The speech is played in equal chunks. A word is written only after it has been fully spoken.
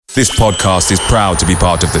This podcast is proud to be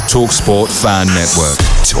part of the TalkSport Fan Network.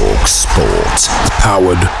 TalkSport.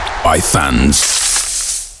 Powered by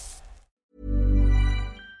fans.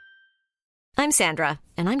 I'm Sandra,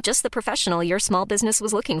 and I'm just the professional your small business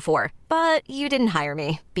was looking for. But you didn't hire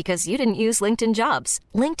me because you didn't use LinkedIn Jobs.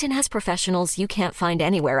 LinkedIn has professionals you can't find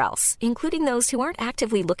anywhere else, including those who aren't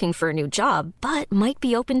actively looking for a new job, but might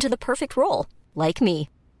be open to the perfect role, like me.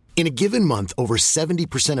 In a given month, over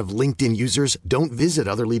 70% of LinkedIn users don't visit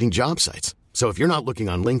other leading job sites. So if you're not looking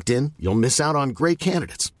on LinkedIn, you'll miss out on great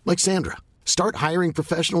candidates like Sandra. Start hiring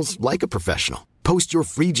professionals like a professional. Post your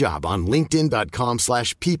free job on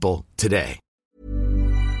linkedin.com/people today.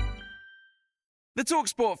 The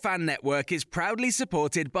TalkSport Fan Network is proudly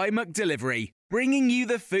supported by McDelivery, bringing you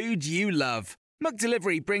the food you love.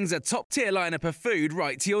 McDelivery brings a top-tier lineup of food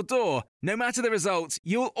right to your door. No matter the result,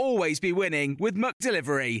 you'll always be winning with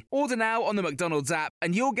McDelivery. Order now on the McDonald's app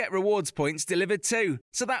and you'll get rewards points delivered too.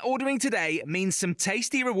 So that ordering today means some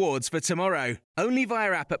tasty rewards for tomorrow. Only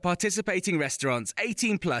via app at participating restaurants.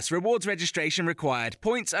 18 plus. Rewards registration required.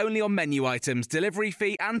 Points only on menu items. Delivery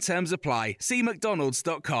fee and terms apply. See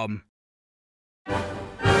mcdonalds.com.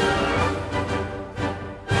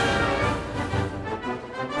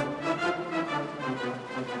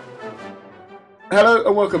 Hello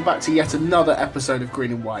and welcome back to yet another episode of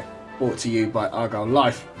Green and White, brought to you by Argyle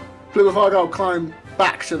Life. Plymouth Argyle climbed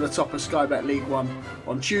back to the top of Sky Bet League One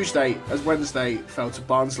on Tuesday as Wednesday fell to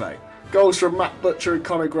Barnsley. Goals from Matt Butcher and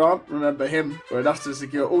Connor Grant, remember him, were enough to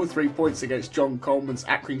secure all 3 points against John Coleman's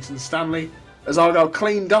Accrington Stanley as Argyle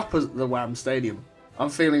cleaned up at the Wham Stadium. I'm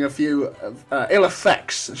feeling a few ill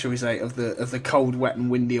effects, shall we say, of the cold, wet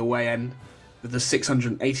and windy away end with the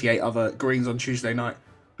 688 other Greens on Tuesday night.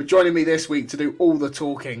 But joining me this week to do all the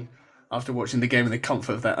talking after watching the game in the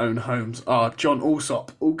comfort of their own homes are John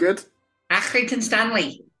Alsop. All good? Accrington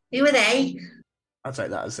Stanley. Who are they? I'll take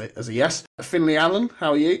that as a yes. Finley Allen,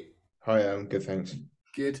 how are you? Hi, I'm good, thanks.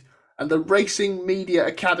 Good. And the Racing Media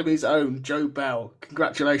Academy's own Joe Bell.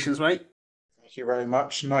 Congratulations, mate. Thank you very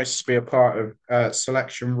much. Nice to be a part of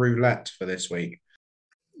Selection Roulette for this week.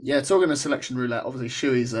 Yeah, talking of Selection Roulette,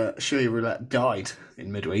 obviously Shuey Roulette died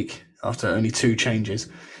in midweek after only 2 changes.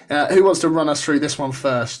 Who wants to run us through this one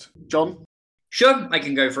first? John? Sure, I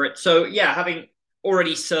can go for it. So, yeah, having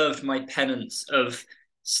already served my penance of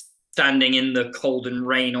standing in the cold and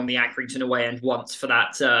rain on the Accrington away end once for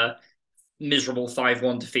that miserable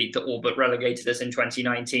 5-1 defeat that all but relegated us in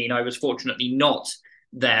 2019, I was fortunately not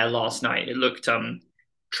there last night. It looked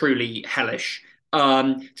truly hellish.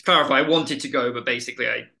 To clarify, I wanted to go, but basically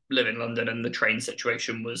I live in London and the train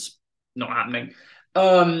situation was not happening.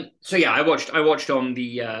 So yeah, I watched on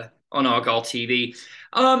the on Argyle TV.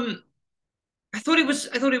 I thought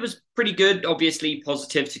it was pretty good. Obviously,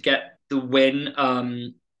 positive to get the win.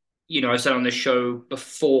 I said on this show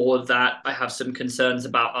before that I have some concerns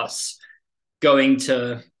about us going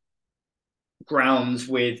to grounds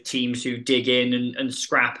with teams who dig in and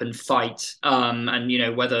scrap and fight.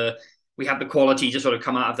 And whether we have the quality to sort of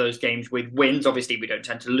come out of those games with wins. Obviously, we don't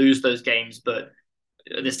tend to lose those games, but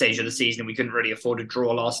at this stage of the season, we couldn't really afford a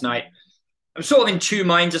draw last night. I'm sort of in 2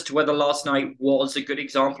 minds as to whether last night was a good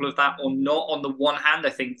example of that or not. On the one hand,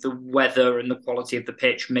 I think the weather and the quality of the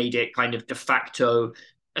pitch made it kind of de facto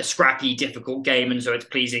a scrappy, difficult game, and so it's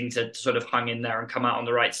pleasing to sort of hang in there and come out on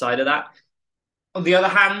the right side of that. On the other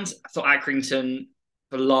hand, I thought Accrington,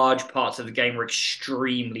 for large parts of the game, were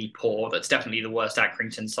extremely poor. That's definitely the worst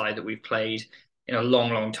Accrington side that we've played in a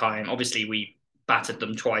long, long time. Obviously, we battered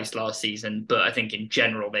them twice last season, but I think in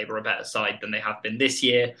general, they were a better side than they have been this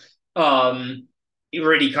year. It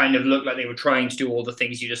really kind of looked like they were trying to do all the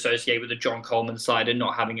things you'd associate with the John Coleman side and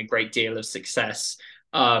not having a great deal of success.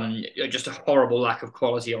 Just a horrible lack of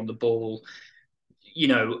quality on the ball.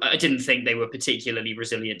 I didn't think they were particularly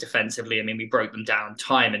resilient defensively. I mean, we broke them down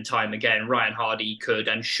time and time again. Ryan Hardy could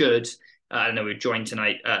and should. I know we're joined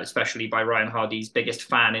tonight, especially by Ryan Hardy's biggest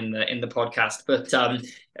fan in the podcast, but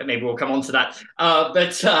maybe we'll come on to that.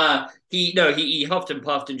 He huffed and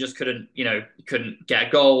puffed and just couldn't get a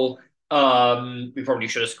goal. We probably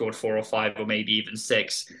should have scored 4 or 5 or maybe even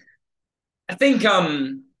 6. I think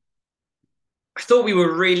I thought we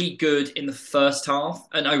were really good in the first half,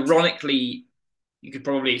 and ironically, you could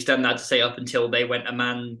probably extend that to say up until they went a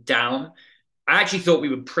man down. I actually thought we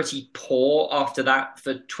were pretty poor after that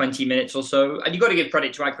for 20 minutes or so. And you've got to give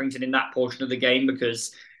credit to Accrington in that portion of the game,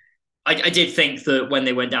 because I did think that when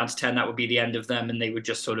they went down to 10, that would be the end of them and they would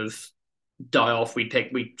just sort of die off. We'd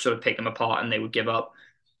sort of pick them apart and they would give up.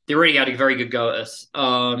 They really had a very good go at us.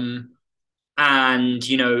 And,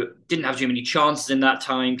 didn't have too many chances in that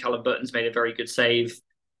time. Callum Burton's made a very good save.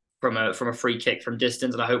 from a free kick from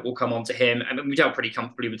distance, and I hope we'll come on to him. I mean, we dealt pretty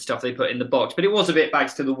comfortably with stuff they put in the box, but it was a bit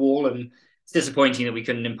backs to the wall, and it's disappointing that we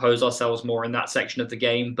couldn't impose ourselves more in that section of the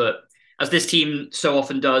game. But as this team so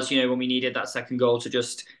often does, when we needed that second goal to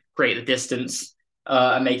just create the distance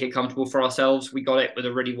and make it comfortable for ourselves, we got it with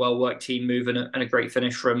a really well-worked team move and a great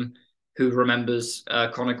finish from who remembers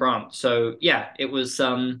Connor Grant. So, yeah, it was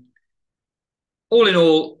all in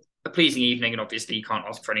all a pleasing evening, and obviously you can't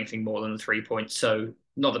ask for anything more than the 3 points. So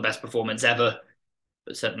not the best performance ever,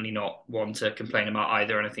 but certainly not one to complain about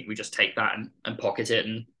either. And I think we just take that and pocket it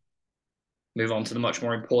and move on to the much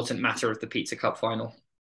more important matter of the Pizza Cup final.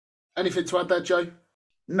 Anything to add there, Joe?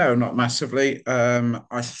 No, not massively.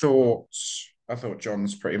 I thought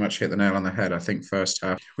John's pretty much hit the nail on the head. I think first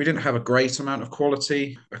half we didn't have a great amount of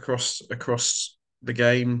quality across the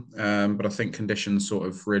game, but I think conditions sort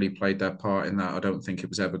of really played their part in that. I don't think it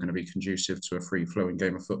was ever going to be conducive to a free-flowing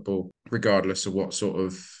game of football, regardless of what sort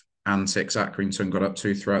of antics Accrington got up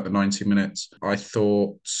to throughout the 90 minutes.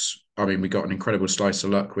 We got an incredible slice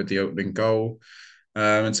of luck with the opening goal.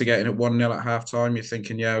 And to get in at 1-0 at half-time, you're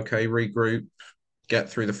thinking, yeah, okay, regroup, get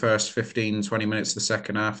through the first 15, 20 minutes of the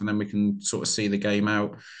second half, and then we can sort of see the game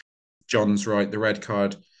out. John's right, the red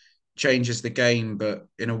card changes the game, but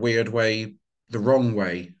in a weird way, the wrong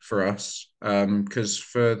way for us, because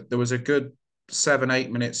there was a good 7-8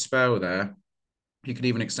 minute spell there. You could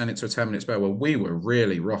even extend it to a 10-minute spell where we were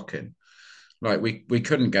really rocking. Like we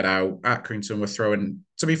couldn't get out. Accrington were throwing.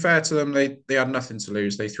 To be fair to them, they had nothing to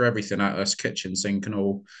lose. They threw everything at us, kitchen sink and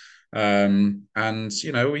all. And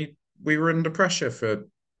we were under pressure for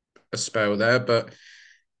a spell there, but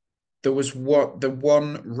there was the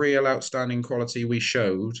one real outstanding quality we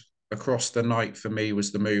showed across the night for me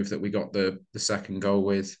was the move that we got the second goal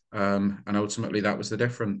with, and ultimately that was the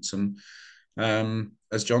difference. And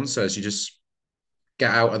as John says, you just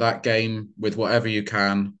get out of that game with whatever you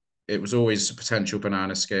can. It was always a potential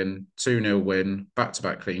banana skin, 2-0 win,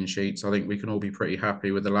 back-to-back clean sheets. I think we can all be pretty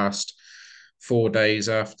happy with the last 4 days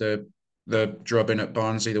after the drubbing at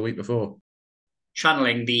Barnsley the week before.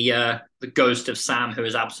 Channeling the ghost of Sam, who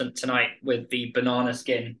is absent tonight, with the banana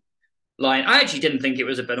skin line. I actually didn't think it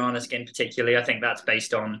was a banana skin particularly. I think that was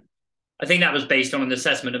based on an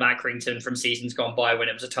assessment of Accrington from seasons gone by when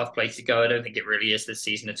it was a tough place to go. I don't think it really is this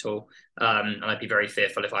season at all. And I'd be very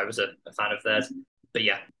fearful if I was a fan of theirs. But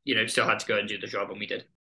yeah, still had to go and do the job, and we did.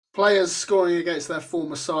 Players scoring against their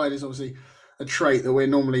former side is obviously a trait that we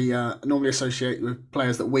normally associate with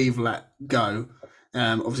players that we've let go.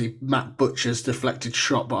 Obviously, Matt Butcher's deflected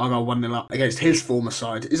shot, but Argyle 1-0 up against his former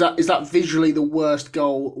side. Is that visually the worst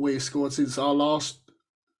goal we've scored since our last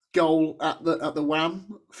goal at the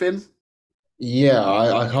Wham, Finn? Yeah,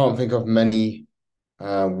 I can't think of many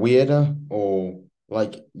weirder or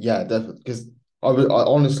definitely, because I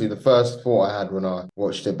honestly, the first thought I had when I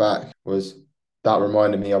watched it back was that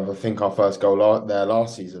reminded me of, I think, our first goal there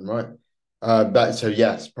last season, right? So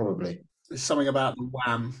yes, probably. There's something about the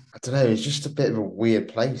Wham. I don't know. It's just a bit of a weird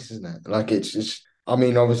place, isn't it? Like it's just. I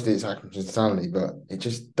mean, obviously it's Accrington Stanley, but it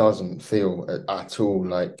just doesn't feel at all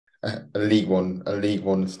like a League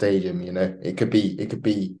One stadium. It could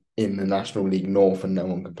be in the National League North and no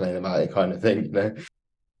one complain about it, kind of thing.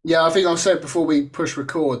 Yeah, I think I said before we push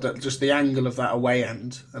record that just the angle of that away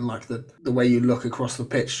end and like the way you look across the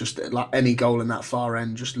pitch, just like any goal in that far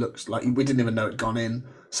end just looks like we didn't even know it'd gone in.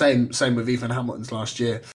 Same with Ethan Hamilton's last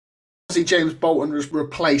year. Obviously, James Bolton was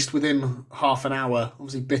replaced within half an hour.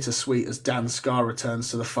 Obviously, bittersweet as Dan Scarr returns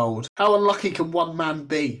to the fold. How unlucky can one man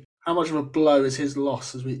be? How much of a blow is his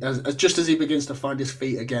loss just as he begins to find his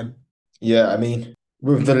feet again? Yeah, I mean,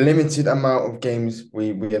 with the limited amount of games we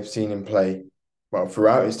have seen him play, well,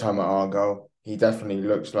 throughout his time at Argyle, he definitely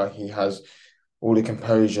looks like he has all the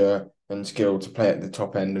composure and skill to play at the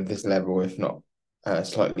top end of this level, if not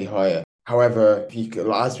slightly higher. However,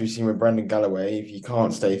 as we've seen with Brendan Galloway, if you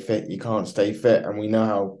can't stay fit, you can't stay fit. And we know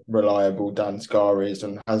how reliable Dan Scarr is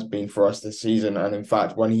and has been for us this season. And in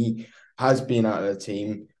fact, when he has been out of the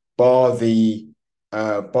team, bar the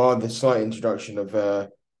slight introduction of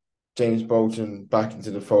James Bolton back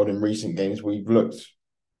into the fold in recent games, we've looked,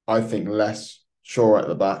 I think, less sure at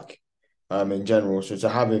the back in general. So to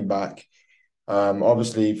have him back,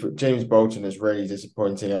 obviously, for James Bolton is really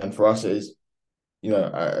disappointing. And for us, it is,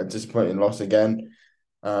 a disappointing loss again,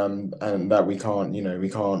 and that we can't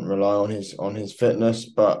rely on his fitness.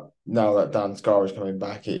 But now that Dan Scarr is coming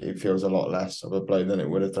back, it feels a lot less of a blow than it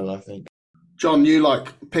would have done, I think. John, you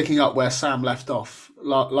like picking up where Sam left off.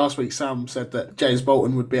 Last week, Sam said that James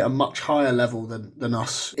Bolton would be at a much higher level than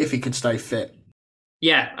us if he could stay fit.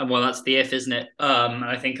 Yeah, well, that's the if, isn't it?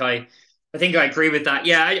 I think I agree with that.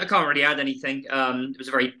 Yeah, I can't really add anything. It was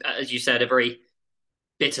a very, as you said, a very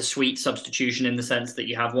bittersweet substitution in the sense that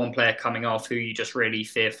you have one player coming off who you just really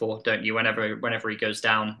fear for, don't you? Whenever he goes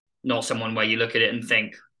down, not someone where you look at it and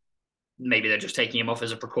think maybe they're just taking him off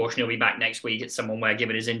as a precaution. He'll be back next week. It's someone where,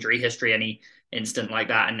 given his injury history, any instant like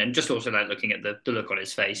that, and then just also like looking at the look on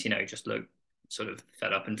his face, just look sort of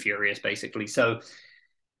fed up and furious, basically. So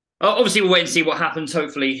obviously we'll wait and see what happens.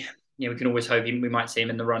 Hopefully, we can always hope we might see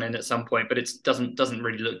him in the run-in at some point, but it doesn't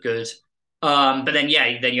really look good. But then you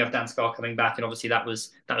have Dan Scarr coming back, and obviously that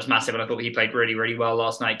was massive. And I thought he played really, really well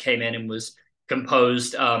last night. Came in and was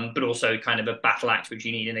composed, but also kind of a battle act, which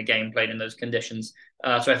you need in a game played in those conditions.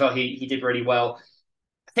 So I thought he did really well.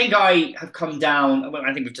 I think I have come down.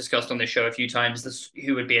 I think we've discussed on this show a few times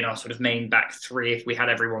who would be in our sort of main back three if we had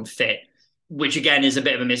everyone fit, which again is a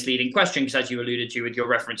bit of a misleading question because, as you alluded to with your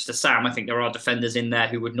reference to Sam, I think there are defenders in there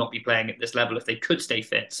who would not be playing at this level if they could stay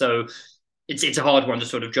fit. So it's a hard one to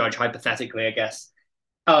sort of judge hypothetically, I guess.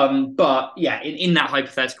 But yeah, in that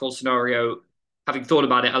hypothetical scenario, having thought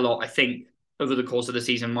about it a lot, I think over the course of the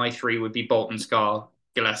season, my three would be Bolton, Scarr,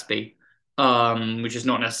 Gillespie, which is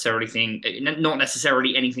not necessarily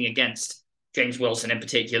anything against James Wilson in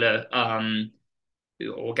particular,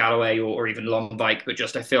 or Galloway or even Lomvik, but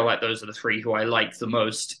just I feel like those are the three who I like the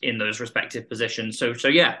most in those respective positions. So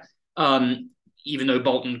yeah, even though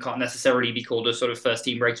Bolton can't necessarily be called a sort of first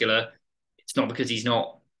team regular, it's not because he's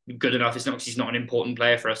not good enough. It's not because he's not an important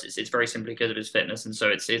player for us. It's very simply because of his fitness. And so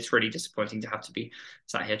it's really disappointing to have to be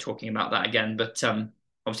sat here talking about that again. But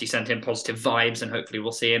obviously sent him positive vibes, and hopefully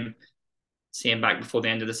we'll see him back before the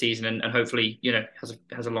end of the season, and hopefully,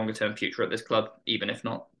 has a longer term future at this club, even if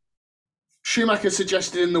not. Schumacher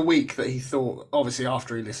suggested in the week that he thought, obviously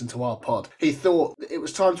after he listened to our pod, he thought it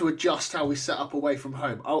was time to adjust how we set up away from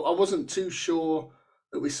home. I wasn't too sure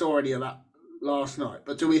that we saw any of that last night,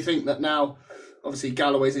 but do we think that now, obviously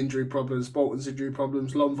Galloway's injury problems, Bolton's injury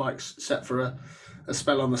problems, Lomvik's set for a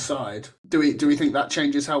spell on the side, do we think that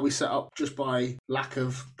changes how we set up just by lack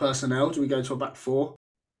of personnel? Do we go to a back four?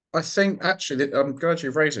 I think, actually, I'm glad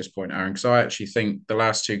you've raised this point, Aaron, because I actually think the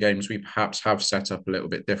last two games we perhaps have set up a little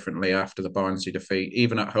bit differently after the Barnsley defeat,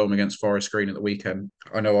 even at home against Forest Green at the weekend.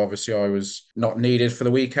 I know, obviously, I was not needed for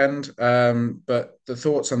the weekend, but the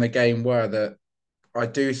thoughts on the game were that I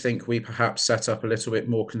do think we perhaps set up a little bit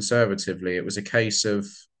more conservatively. It was a case of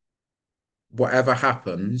whatever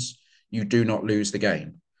happens, you do not lose the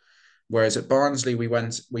game. Whereas at Barnsley,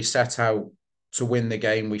 we set out to win the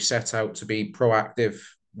game. We set out to be proactive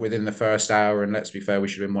within the first hour, and let's be fair, we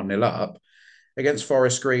should have been 1-0 up. Against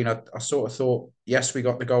Forest Green, I sort of thought, yes, we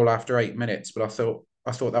got the goal after 8 minutes, but I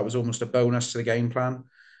thought that was almost a bonus to the game plan.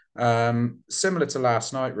 Similar to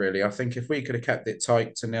last night, really. I think if we could have kept it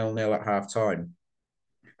tight to 0-0 at half time,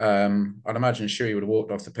 I'd imagine Shuey would have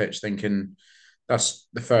walked off the pitch thinking that's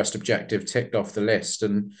the first objective ticked off the list.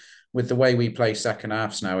 And with the way we play second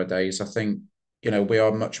halves nowadays, I think, we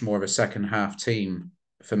are much more of a second half team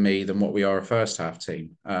for me than what we are a first half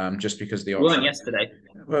team. Just because the option. We weren't yesterday.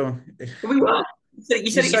 Well, we were.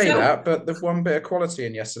 You say that, but the one bit of quality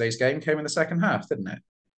in yesterday's game came in the second half, didn't it?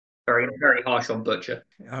 Very, very harsh on Butcher.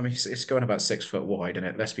 I mean, it's going about 6 foot wide, isn't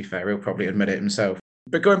it? Let's be fair, he'll probably admit it himself.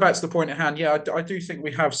 But going back to the point at hand, yeah, I do think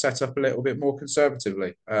we have set up a little bit more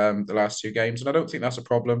conservatively the last two games, and I don't think that's a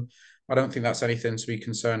problem. I don't think that's anything to be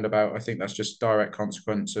concerned about. I think that's just direct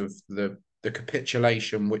consequence of the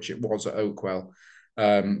capitulation, which it was at Oakwell.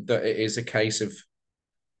 That it is a case of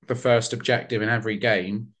the first objective in every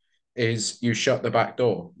game is you shut the back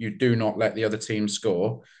door. You do not let the other team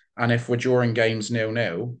score. And if we're drawing games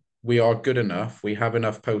 0-0, we are good enough. We have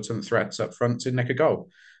enough potent threats up front to nick a goal.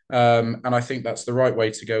 And I think that's the right way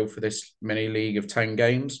to go for this mini league of 10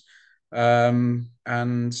 games. And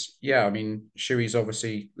yeah, I mean, Shuey's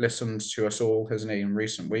obviously listened to us all, hasn't he, in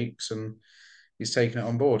recent weeks, and he's taken it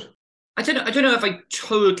on board. I don't know if I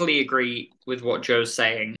totally agree with what Joe's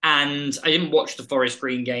saying. And I didn't watch the Forest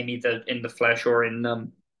Green game either in the flesh or in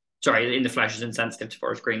in the flesh is insensitive to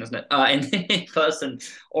Forest Green, isn't it? In person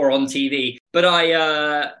or on TV. But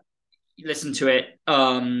I listened to it.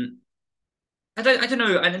 I don't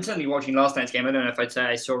know, and certainly watching last night's game, I don't know if I'd say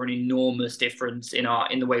I saw an enormous difference in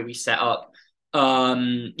the way we set up.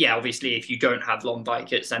 Yeah, obviously, if you don't have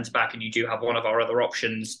Lomvik at centre back and you do have one of our other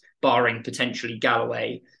options, barring potentially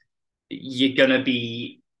Galloway, you're going to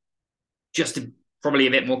be just probably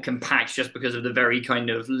a bit more compact just because of the very kind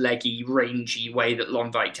of leggy, rangy way that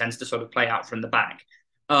Lomvik tends to sort of play out from the back.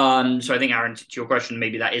 So I think, Aaron, to your question,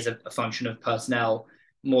 maybe that is a function of personnel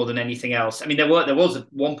more than anything else. I mean, there was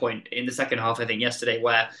at one point in the second half, I think yesterday,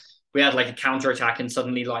 where we had like a counter-attack and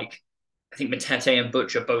suddenly I think Matete and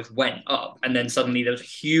Butcher both went up, and then suddenly there was a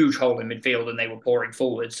huge hole in midfield and they were pouring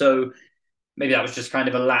forward. So maybe that was just kind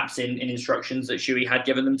of a lapse in instructions that Shuey had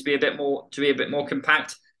given them to be a bit more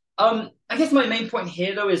compact. I guess my main point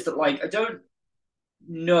here though is that like I don't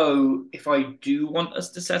know if I do want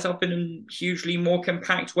us to set up in a hugely more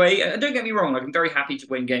compact way. And don't get me wrong, like, I'm very happy to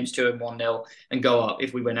win games 2 and 1-0 and go up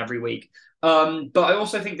if we win every week. But I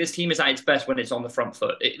also think this team is at its best when it's on the front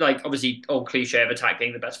foot. Like, obviously, old cliche of attack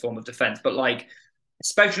being the best form of defense, but like,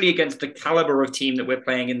 especially against the caliber of team that we're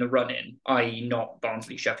playing in the run-in, i.e. not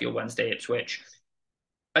Barnsley, Sheffield Wednesday, Ipswich.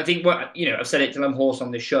 I think I've said it till I'm hoarse on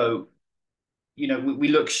this show. We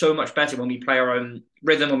look so much better when we play our own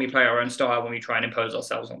rhythm, when we play our own style, when we try and impose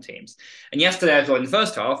ourselves on teams. And yesterday, I thought in the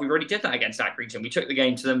first half, we already did that against Accrington. We took the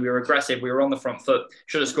game to them. We were aggressive. We were on the front foot.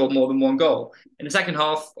 Should have scored more than 1 goal. In the second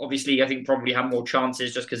half, obviously, I think probably had more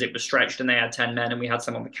chances just because it was stretched and they had 10 men and we had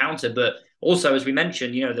some on the counter. But also, as we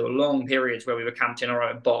mentioned, there were long periods where we were camped in our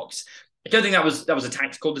own box. I don't think that was a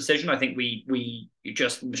tactical decision. I think we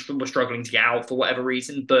just were struggling to get out for whatever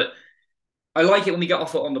reason. But I like it when we get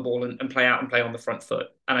off foot on the ball and play out and play on the front foot.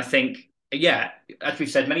 And I think, as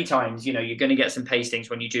we've said many times, you're going to get some pastings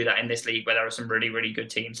when you do that in this league where there are some really, really good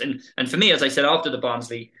teams. And for me, as I said after the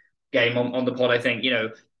Barnsley game on the pod, I think,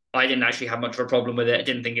 I didn't actually have much of a problem with it. I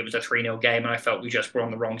didn't think it was a 3-0 game. And I felt we just were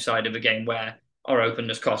on the wrong side of a game where our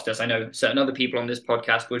openness cost us. I know certain other people on this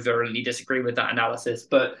podcast would virulently disagree with that analysis,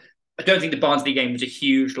 but I don't think the Barnsley game was a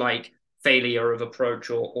huge failure of approach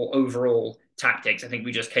or overall tactics. I think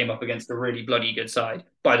we just came up against a really bloody good side.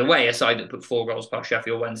 By the way, a side that put 4 goals past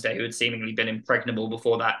Sheffield Wednesday, who had seemingly been impregnable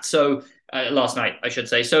before that. So last night, I should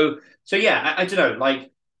say. So yeah, I don't know.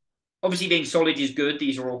 Obviously being solid is good.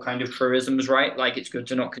 These are all kind of truisms, right? It's good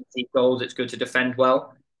to not concede goals. It's good to defend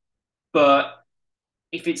well. But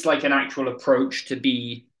if it's an actual approach to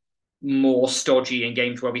be more stodgy in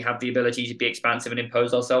games where we have the ability to be expansive and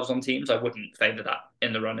impose ourselves on teams, I wouldn't favour that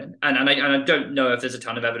in the run-in. And I don't know if there's a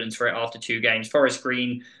ton of evidence for it after 2 games. Forest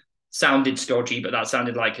Green sounded stodgy, but that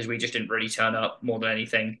sounded like because we just didn't really turn up more than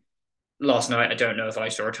anything. Last night, I don't know if I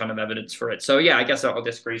saw a ton of evidence for it. So yeah, I guess I'll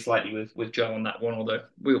disagree slightly with Joe on that one, although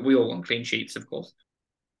we all want clean sheets, of course.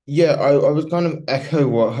 Yeah, I was kind of echo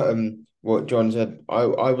what John said.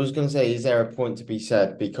 I was going to say, is there a point to be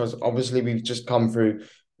said? Because obviously we've just come through.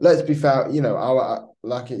 Let's be fair,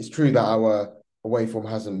 it's true that our away form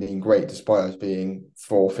hasn't been great despite us being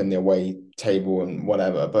 4th in the away table and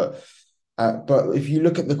whatever. But if you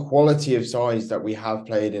look at the quality of sides that we have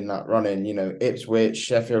played in that run-in, Ipswich,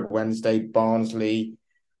 Sheffield Wednesday, Barnsley,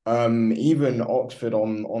 even Oxford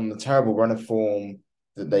on the terrible run of form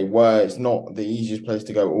that they were, it's not the easiest place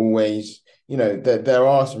to go always. There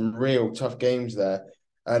are some real tough games there.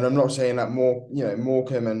 And I'm not saying that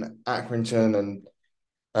Morecambe and Accrington and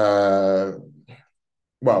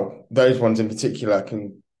those ones in particular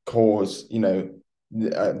can cause, their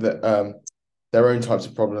own types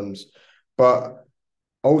of problems. But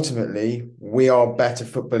ultimately, we are better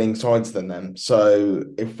footballing sides than them. So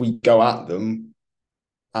if we go at them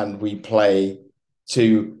and we play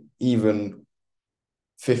to even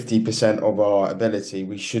 50% of our ability,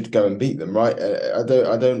 we should go and beat them, right? I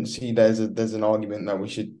don't see there's an argument that we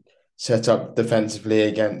should set up defensively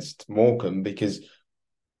against Morecambe because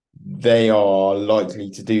they are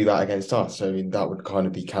likely to do that against us. So that would kind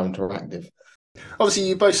of be counteractive. Obviously,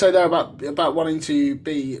 you both say there about wanting to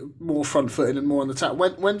be more front-footed and more on the attack.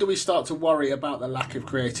 When do we start to worry about the lack of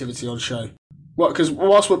creativity on show? Because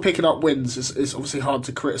whilst we're picking up wins, it's obviously hard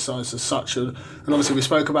to criticise as such. And obviously, we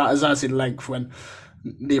spoke about Azaz in length when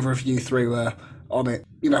neither of you three were on it.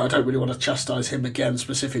 I don't really want to chastise him again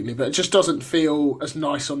specifically, but it just doesn't feel as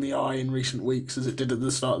nice on the eye in recent weeks as it did at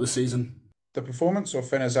the start of the season. The performance or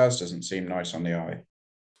Finn Azaz doesn't seem nice on the eye?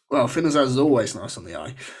 Well, Finn Azaz is always nice on the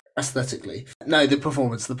eye, aesthetically. No, the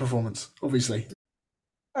performance, obviously.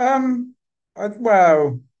 I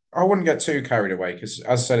wouldn't get too carried away because,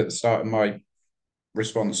 as I said at the start of my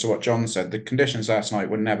response to what John said, the conditions last night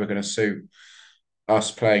were never going to suit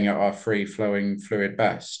us playing at our free-flowing, fluid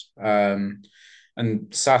best. And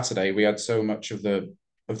Saturday, we had so much of the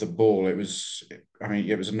ball. It was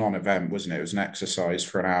a non-event, wasn't it? It was an exercise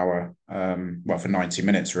for an hour, for 90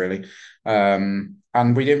 minutes really.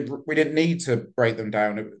 And we didn't need to break them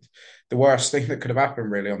down. The worst thing that could have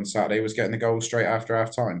happened really on Saturday was getting the goal straight after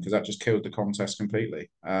half time because that just killed the contest completely.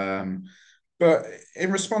 But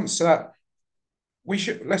in response to that,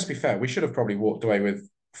 let's be fair, we should have probably walked away with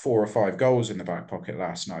 4 or 5 goals in the back pocket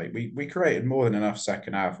last night. We created more than enough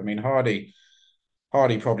second half. I mean, Hardy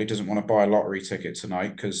probably doesn't want to buy a lottery ticket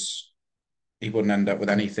tonight because he wouldn't end up with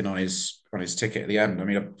anything on his ticket at the end. I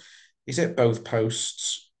mean, he's hit both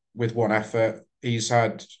posts with one effort. He's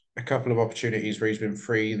had a couple of opportunities where he's been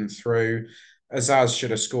free and through. Azaz should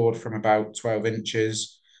have scored from about 12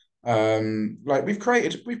 inches. Like we've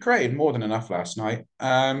created more than enough last night.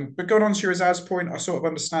 But going on to your Azaz point, I sort of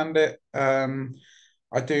understand it.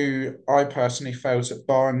 I personally felt at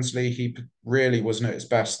Barnsley he really wasn't at his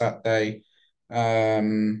best that day.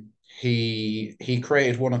 He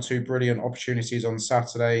created one or two brilliant opportunities on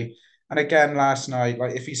Saturday, and again last night.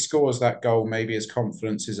 Like if he scores that goal, maybe his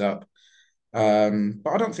confidence is up. But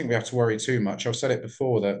I don't think we have to worry too much. I've said it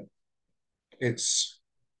before that it's.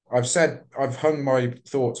 I've hung my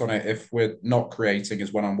thoughts on it. If we're not creating,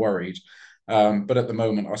 is when I'm worried. But at the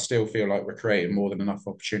moment, I still feel like we're creating more than enough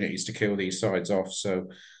opportunities to kill these sides off. So,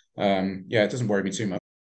 yeah, it doesn't worry me too much.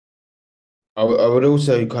 I would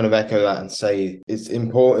also kind of echo that and say it's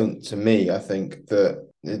important to me, I think, that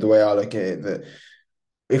the way I look at it, that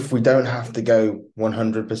if we don't have to go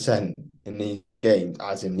 100% in these games,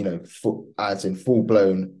 as in, as in full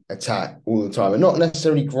blown attack all the time, and not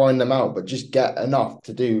necessarily grind them out, but just get enough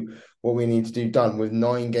to do what we need to do done with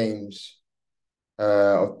 9 games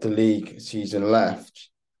of the league season left.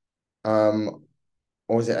 Or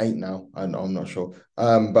is it 8 now? I'm not sure.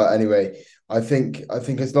 But anyway, I think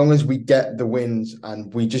as long as we get the wins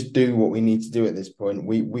and we just do what we need to do at this point,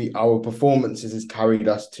 we our performances has carried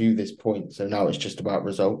us to this point. So now it's just about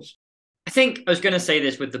results. I think I was going to say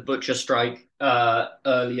this with the butcher strike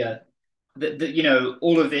earlier, that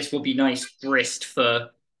all of this will be nice grist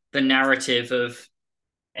for the narrative of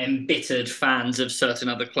embittered fans of certain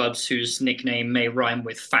other clubs whose nickname may rhyme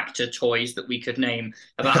with Factor Toys that we could name,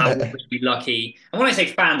 about how we would be lucky. And when I say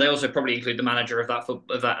fans, I also probably include the manager of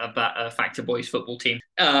that Factor Boys football team.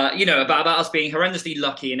 About us being horrendously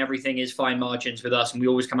lucky and everything is fine margins with us, and we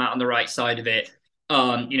always come out on the right side of it.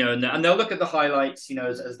 And they'll look at the highlights,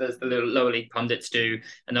 as the little lower league pundits do,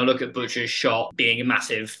 and they'll look at Butcher's shot being a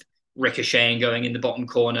massive ricochet and going in the bottom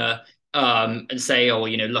corner, and say,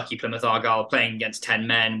 lucky Plymouth Argyle playing against 10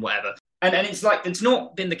 men, whatever. And it's like, it's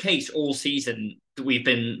not been the case all season that we've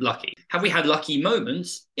been lucky. Have we had lucky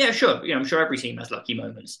moments? Yeah, sure. I'm sure every team has lucky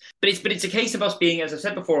moments. But it's a case of us being, as I've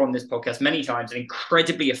said before on this podcast many times, an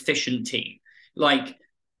incredibly efficient team. Like,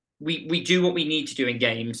 we do what we need to do in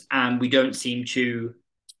games, and we don't seem to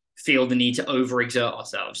feel the need to overexert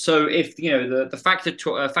ourselves. So if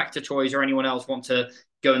the Factor Toys or anyone else want to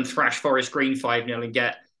go and thrash Forest Green 5-0 and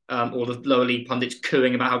get all the lower league pundits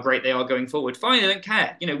cooing about how great they are going forward, fine, I don't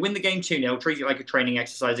care. Win the game 2-0, treat it like a training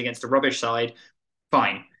exercise against a rubbish side,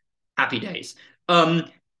 fine, happy days.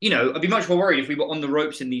 I'd be much more worried if we were on the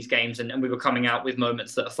ropes in these games and we were coming out with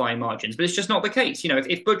moments that are fine margins. But it's just not the case.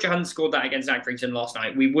 If Butcher hadn't scored that against Accrington last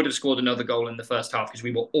night, we would have scored another goal in the first half because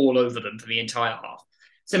we were all over them for the entire half.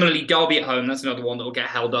 Similarly, Derby at home, that's another one that will get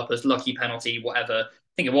held up as lucky penalty, whatever.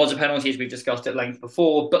 I think it was a penalty, as we've discussed at length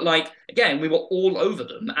before. But, again, we were all over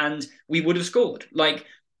them and we would have scored. We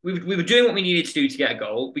were doing what we needed to do to get a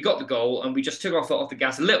goal. We got the goal and we just took our foot off the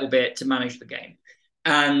gas a little bit to manage the game.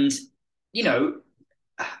 And,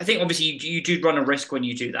 I think obviously you do run a risk when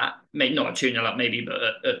you do that. Maybe not at 2-0 up, maybe, but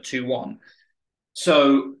at 2-1.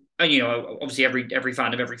 So, and, obviously every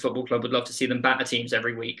fan of every football club would love to see them batter teams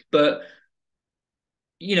every week. But,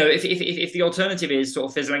 if the alternative is sort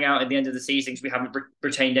of fizzling out at the end of the season because we haven't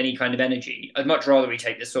retained any kind of energy, I'd much rather we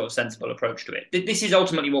take this sort of sensible approach to it. This is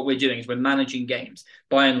ultimately what we're doing, is we're managing games,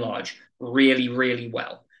 by and large, really, really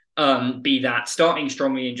well. Be that starting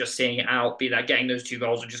strongly and just seeing it out, be that getting those 2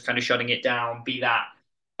 goals and just kind of shutting it down, be that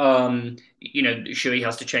Shuey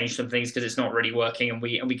has to change some things because it's not really working, and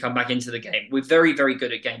we come back into the game. We're very, very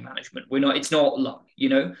good at game management. It's not luck,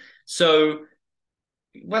 So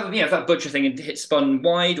whether if that Butcher thing had spun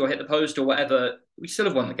wide or hit the post or whatever, we still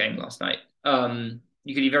have won the game last night.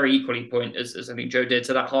 You could very equally point, as I think Joe did,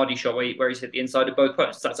 to that Hardy shot where he's hit the inside of both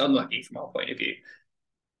posts. That's unlucky from our point of view.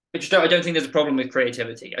 I don't think there's a problem with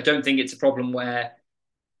creativity. I don't think it's a problem where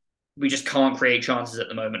we just can't create chances at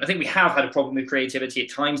the moment. I think we have had a problem with creativity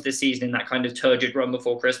at times this season in that kind of turgid run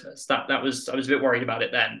before Christmas. I was a bit worried about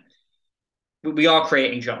it then. We are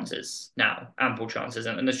creating chances now, ample chances.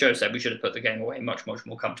 And as Joe said, we should have put the game away much, much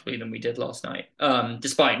more comfortably than we did last night,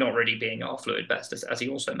 despite not really being our fluid best, as he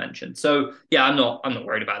also mentioned. So, yeah, I'm not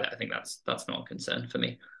worried about it. I think that's not a concern for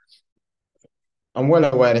me. I'm well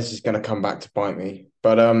aware this is going to come back to bite me.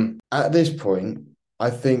 But at this point,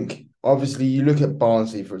 I think, obviously, you look at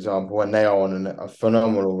Barnsley, for example, and they are on a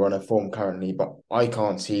phenomenal run of form currently, but I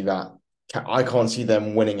can't see that. I can't see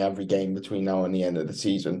them winning every game between now and the end of the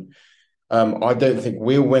season. I don't think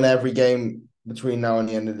we'll win every game between now and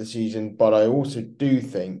the end of the season, but I also do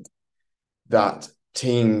think that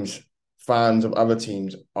fans of other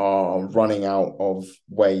teams are running out of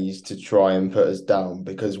ways to try and put us down,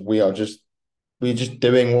 because we're just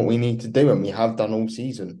doing what we need to do, and we have done all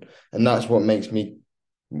season. And that's what makes me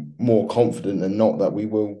more confident than not that we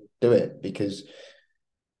will do it because,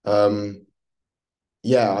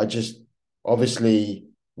 yeah, obviously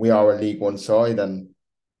we are a League One side and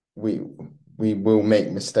we will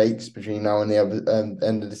make mistakes between now and the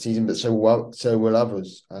end of the season, but so will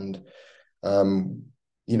others. And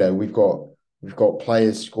we've got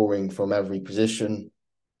players scoring from every position.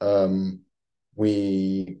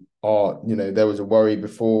 We are, there was a worry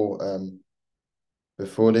before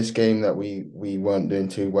this game that we weren't doing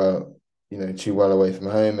too well away from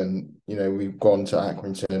home, and we've gone to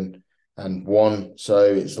Accrington and won. So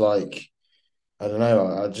it's like, I don't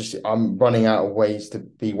know. I'm running out of ways to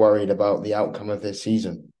be worried about the outcome of this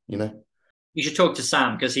season. You should talk to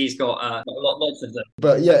Sam because he's got lots of them.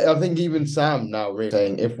 But yeah, I think even Sam now really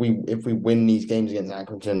saying if we win these games against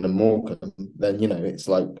Accrington and Morecambe, then it's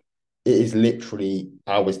like it is literally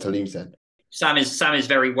ours to lose. Then Sam is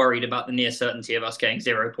very worried about the near certainty of us getting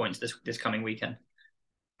 0 points this coming weekend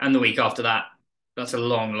and the week after that. That's a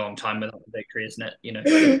long, long time without a victory, isn't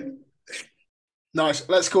it? Nice.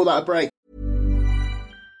 Let's call that a break.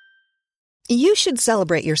 You should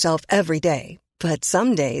celebrate yourself every day, but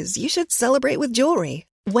some days you should celebrate with jewelry.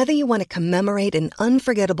 Whether you want to commemorate an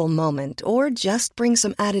unforgettable moment or just bring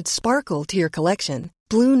some added sparkle to your collection,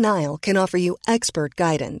 Blue Nile can offer you expert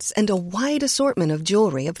guidance and a wide assortment of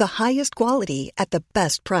jewelry of the highest quality at the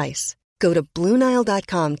best price. Go to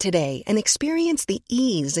BlueNile.com today and experience the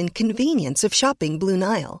ease and convenience of shopping Blue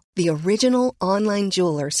Nile, the original online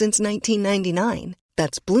jeweler since 1999.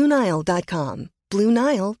 That's BlueNile.com.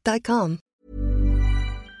 BlueNile.com.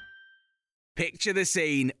 Picture the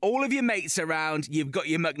scene. All of your mates around, you've got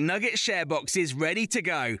your McNugget share boxes ready to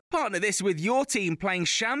go. Partner this with your team playing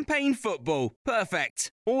champagne football.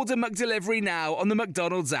 Perfect. Order McDelivery now on the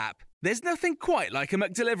McDonald's app. There's nothing quite like a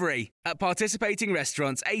McDelivery. At participating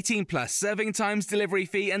restaurants, 18 plus, serving times, delivery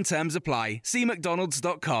fee and terms apply. See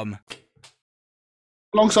mcdonalds.com.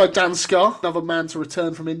 Alongside Dan Scarr, another man to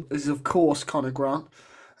return from in is of course Conor Grant.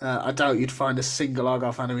 I doubt you'd find a single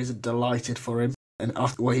Argyle fan who isn't delighted for him and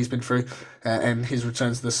after what he's been through and his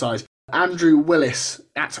return to the side. Andrew Willis,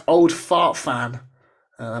 at Old Fart Fan,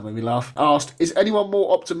 that made me laugh, asked, is anyone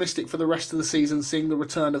more optimistic for the rest of the season seeing the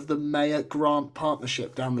return of the Mayer-Grant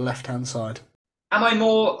partnership down the left-hand side? Am I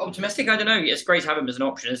more optimistic? I don't know. It's great to have him as an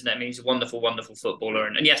option, isn't it? I mean, he's a wonderful, wonderful footballer.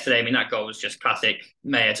 And yesterday, I mean, that goal was just classic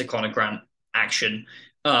Mayer to Conor Grant action.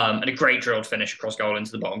 And a great drilled finish across goal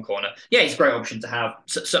into the bottom corner. Yeah, he's a great option to have.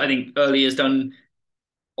 So I think Early has done,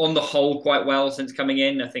 on the whole, quite well since coming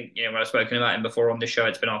in. I think, when I've spoken about him before on this show,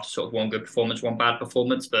 it's been after sort of one good performance, one bad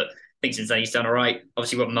performance. But I think since then he's done all right.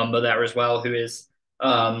 Obviously, we've got Mumba there as well, who is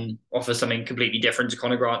offers something completely different to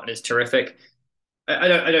Conor Grant and is terrific. I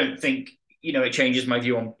don't think, it changes my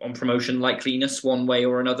view on promotion likeliness one way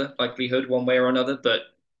or another, likelihood one way or another. But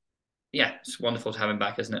yeah, it's wonderful to have him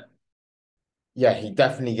back, isn't it? Yeah, he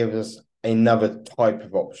definitely gives us another type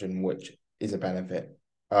of option, which is a benefit.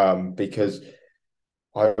 Because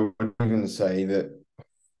I would even say that,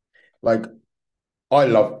 like, we all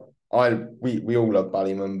love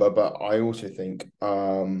Ballymumba, but I also think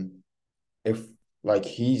if like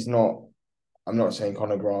he's not, I'm not saying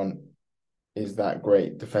Conor Grant is that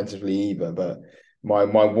great defensively either, but my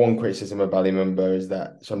one criticism of Ballymumba is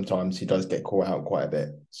that sometimes he does get caught out quite a bit.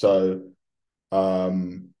 So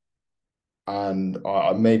and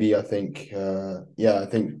I think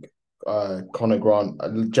Conor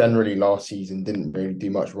Grant generally last season didn't really do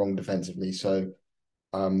much wrong defensively, so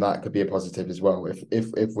that could be a positive as well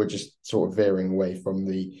if we're just sort of veering away from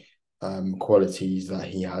the qualities that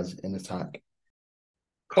he has in attack.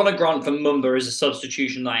 Conor Grant for Mumba is a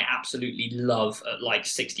substitution that I absolutely love at like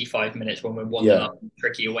 65 minutes when we're 1-0 up in a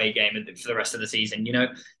tricky away game for the rest of the season.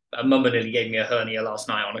 Mumba nearly gave me a hernia last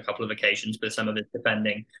night on a couple of occasions, but some of his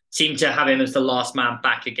defending seemed to have him as the last man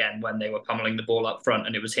back again when they were pummeling the ball up front,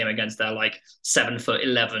 and it was him against their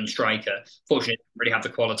 7'11" striker. Fortunately, he didn't really have the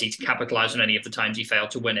quality to capitalise on any of the times he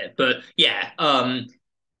failed to win it. But yeah, I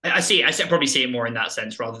probably see it more in that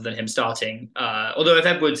sense rather than him starting. Although if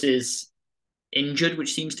Edwards is injured,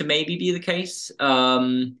 which seems to maybe be the case,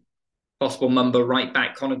 possible Mumba right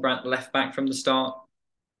back, Conor Grant left back from the start.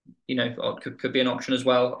 Could be an option as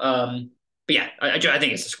well. But yeah, I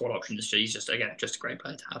think it's a squad option. He's just a great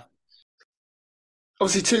player to have.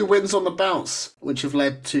 Obviously, 2 wins on the bounce, which have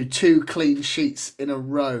led to 2 clean sheets in a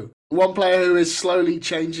row. One player who is slowly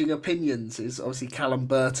changing opinions is obviously Callum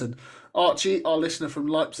Burton. Archie, our listener from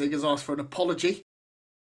Leipzig, has asked for an apology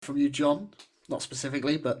from you, John. Not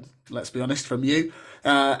specifically, but let's be honest, from you.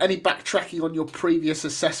 Any backtracking on your previous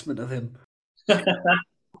assessment of him?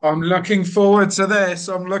 I'm looking forward to this.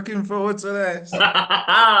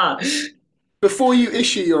 Before you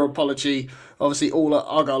issue your apology, obviously all at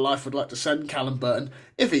Argyle Life would like to send Callum Burton,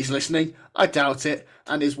 if he's listening, I doubt it,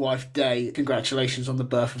 and his wife Day, congratulations on the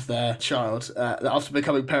birth of their child after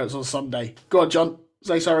becoming parents on Sunday. Go on, John,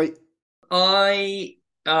 say sorry. It's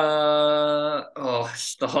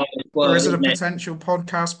the hardest Or word, is it a isn't it? potential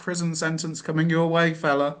podcast prison sentence coming your way,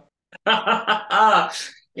 fella?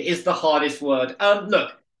 It is the hardest word.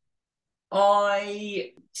 Look,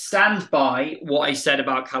 I stand by what I said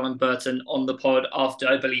about Callum Burton on the pod after,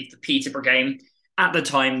 I believe, the Peterborough game. At the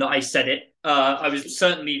time that I said it, I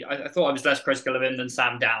thought I was less critical of him than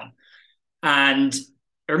Sam Down. And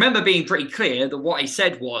I remember being pretty clear that what I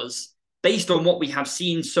said was, based on what we have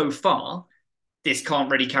seen so far, this can't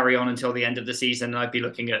really carry on until the end of the season, and I'd be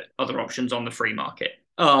looking at other options on the free market.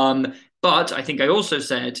 But I think I also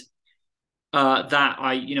said that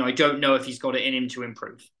I don't know if he's got it in him to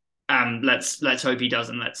improve. Let's hope he does,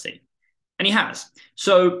 and let's see. And he has.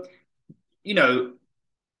 So,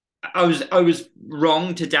 I was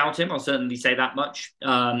wrong to doubt him. I'll certainly say that much.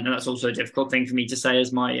 And that's also a difficult thing for me to say,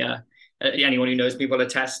 as my anyone who knows me will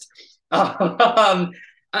attest.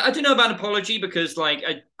 I don't know about an apology because,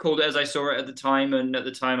 I called it as I saw it at the time, and at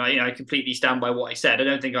the time, I completely stand by what I said. I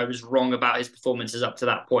don't think I was wrong about his performances up to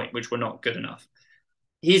that point, which were not good enough.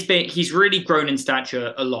 He's really grown in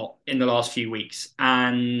stature a lot in the last few weeks,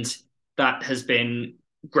 and that has been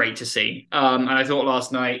great to see. And I thought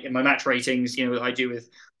last night in my match ratings, that I do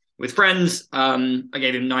with friends, I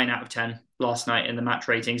gave him 9 out of 10 last night in the match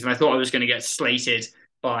ratings, and I thought I was going to get slated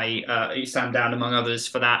by Sam Down, among others,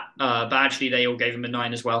 for that. But actually, they all gave him a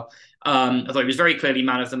 9 as well. I thought he was very clearly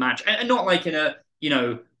man of the match. And not like in a,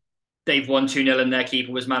 they've won 2-0 and their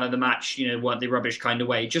keeper was man of the match, weren't they rubbish kind of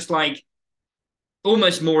way. Just like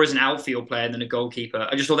almost more as an outfield player than a goalkeeper.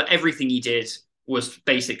 I just thought that everything he did was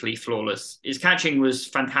basically flawless. His catching was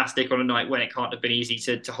fantastic on a night when it can't have been easy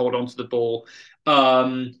to hold on to the ball.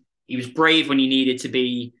 He was brave when he needed to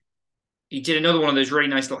be. He did another one of those really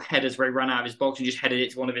nice little headers where he ran out of his box and just headed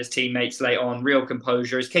it to one of his teammates late on. Real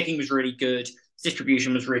composure. His kicking was really good. His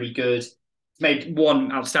distribution was really good. He's made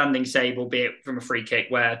one outstanding save, albeit from a free kick,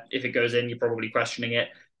 where if it goes in, you're probably questioning it.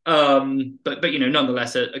 But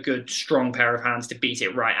nonetheless, a good, strong pair of hands to beat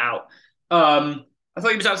it right out. I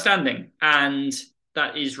thought he was outstanding, and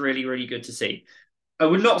that is really, really good to see. I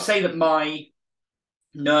would not say that my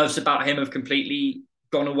nerves about him have completely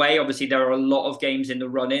gone away. Obviously, there are a lot of games in the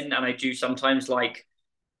run-in, and I do sometimes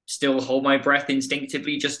still hold my breath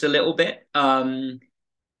instinctively just a little bit.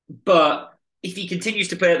 But if he continues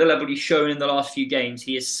to play at the level he's shown in the last few games,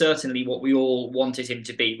 he is certainly what we all wanted him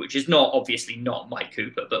to be, which is obviously not Mike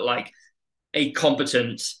Cooper, but a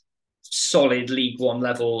competent, solid League One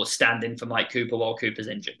level stand-in for Mike Cooper while Cooper's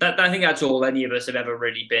injured. I think that's all any of us have ever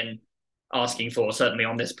really been asking for, certainly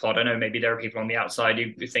on this pod. I know maybe there are people on the outside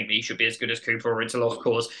who think that he should be as good as Cooper, or it's a lost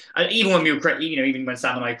cause. Even when even when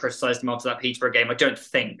Sam and I criticised him after that Peterborough game, I don't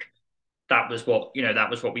think that was what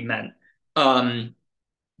we meant.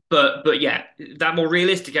 But yeah, that more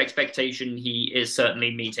realistic expectation he is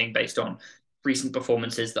certainly meeting based on recent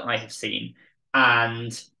performances that I have seen,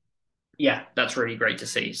 and yeah, that's really great to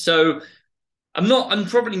see. So I'm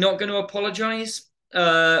probably not going to apologise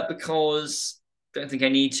because I don't think I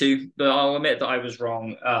need to, but I'll admit that I was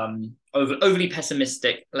wrong. Overly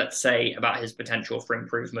pessimistic, let's say, about his potential for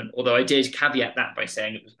improvement. Although I did caveat that by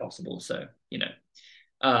saying it was possible. So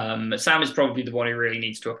Sam is probably the one who really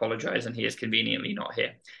needs to apologise, and he is conveniently not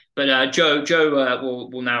here. But Joe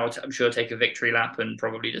will now, I'm sure, take a victory lap and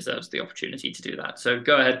probably deserves the opportunity to do that. So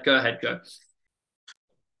go ahead, Joe.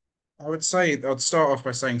 I would say I'd start off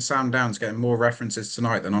by saying Sam Down's getting more references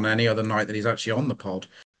tonight than on any other night that he's actually on the pod.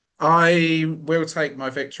 I will take my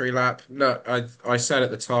victory lap. Look, I said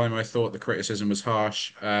at the time I thought the criticism was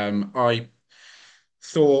harsh. I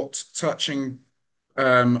thought touching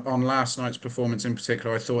on last night's performance in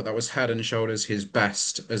particular, I thought that was head and shoulders his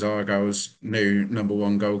best as Argyle's new number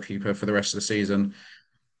one goalkeeper for the rest of the season.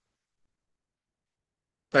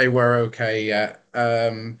 They were okay, yeah.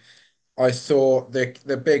 I thought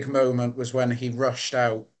the big moment was when he rushed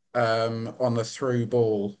out on the through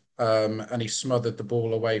ball and he smothered the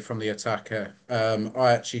ball away from the attacker.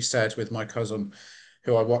 I actually said with my cousin,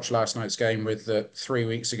 who I watched last night's game with, that 3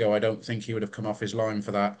 weeks ago I don't think he would have come off his line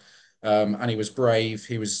for that. And he was brave,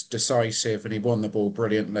 he was decisive, and he won the ball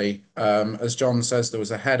brilliantly. As John says, there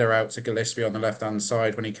was a header out to Gillespie on the left-hand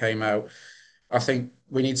side when he came out. I think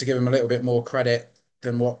we need to give him a little bit more credit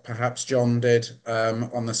than what perhaps John did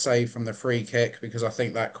on the save from the free kick, because I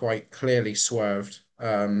think that quite clearly swerved.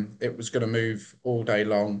 It was going to move all day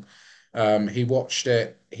long. He watched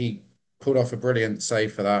it. He pulled off a brilliant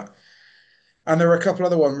save for that. And there were a couple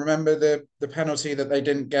other ones. Remember the penalty that they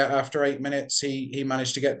didn't get after 8 minutes? He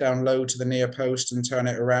managed to get down low to the near post and turn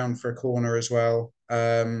it around for a corner as well.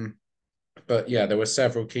 But yeah, there were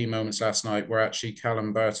several key moments last night where actually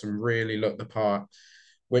Callum Burton really looked the part,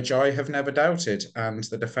 which I have never doubted. And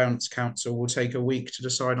the Defence Council will take a week to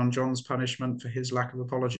decide on John's punishment for his lack of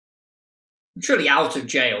apology. I'm surely out of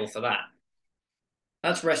jail for that.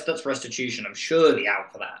 That's restitution. I'm surely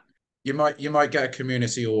out for that. You might get a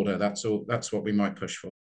community order. That's all. That's what we might push for.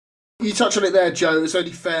 You touched on it there, Joe. It's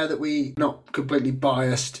only fair that we not completely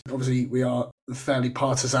biased. Obviously, we are fairly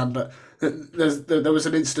partisan, but there was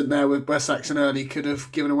an incident there where Saxon Early could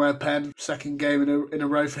have given away a pen. Second game in a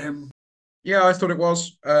row for him. Yeah, I thought it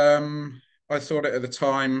was. I thought it at the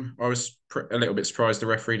time. I was a little bit surprised the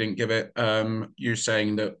referee didn't give it. You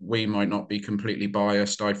saying that we might not be completely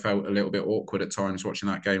biased. I felt a little bit awkward at times watching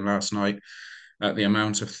that game last night. At the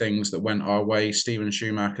amount of things that went our way. Stephen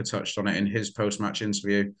Schumacher touched on it in his post-match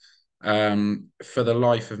interview. For the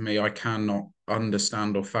life of me, I cannot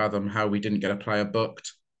understand or fathom how we didn't get a player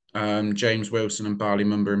booked. James Wilson and Barley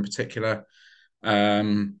Mumba in particular. I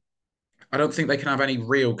don't think they can have any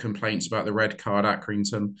real complaints about the red card at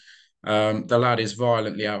Accrington. The lad is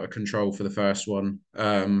violently out of control for the first one.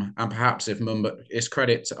 And perhaps if Mumba, it's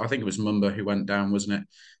credit, I think it was Mumba who went down, wasn't it?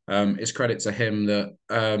 It's credit to him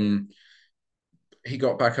that he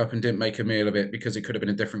got back up and didn't make a meal of it, because it could have been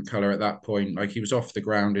a different colour at that point. Like, he was off the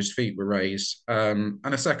ground, his feet were raised. And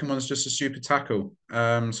the second one's just a stupid tackle. So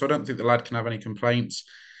I don't think the lad can have any complaints.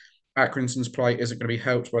 Accrington's plight isn't going to be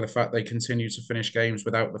helped by the fact they continue to finish games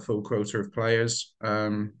without the full quota of players.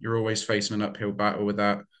 You're always facing an uphill battle with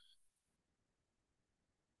that.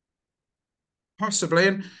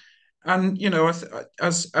 Possibly. And you know,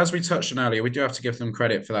 as we touched on earlier, we do have to give them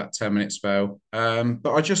credit for that 10-minute spell.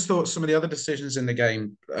 But I just thought some of the other decisions in the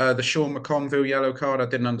game, the Sean McConville yellow card, I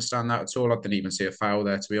didn't understand that at all. I didn't even see a foul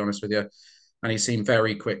there, to be honest with you. And he seemed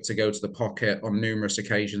very quick to go to the pocket on numerous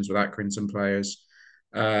occasions with Accrington players.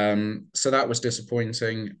 So that was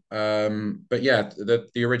disappointing. But yeah,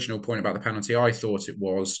 the original point about the penalty, I thought it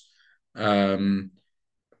was.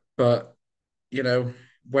 But you know,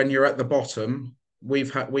 when you're at the bottom. We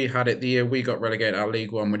had it the year we got relegated out of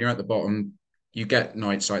League One. When you're at the bottom, you get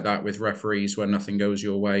nights like that with referees where nothing goes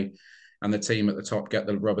your way, and the team at the top get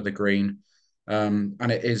the rub of the green. And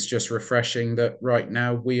it is just refreshing that right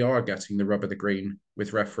now we are getting the rub of the green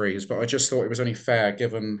with referees. But I just thought it was only fair,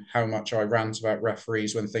 given how much I rant about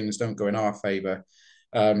referees when things don't go in our favour,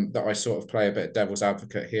 that I sort of play a bit of devil's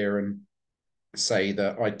advocate here and say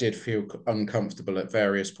that I did feel uncomfortable at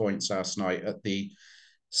various points last night at the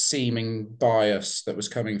seeming bias that was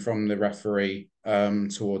coming from the referee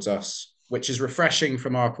towards us, which is refreshing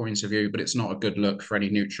from our point of view, but it's not a good look for any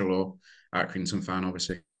neutral or Accrington fan,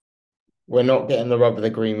 obviously. We're not getting the rub of the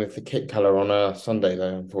green with the kit colour on Sunday,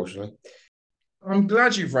 though, unfortunately. I'm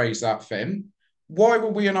glad you've raised that, Finn. Why were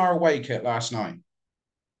we in our away kit last night?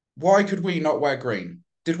 Why could we not wear green?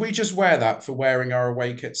 Did we just wear that for wearing our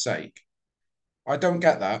away kit's sake? I don't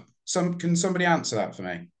get that. Can somebody answer that for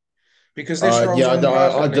me? Because this rolls on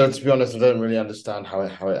perfectly. To be honest, I don't really understand how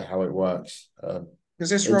it works. Because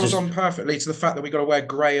this rolls on perfectly to the fact that we got to wear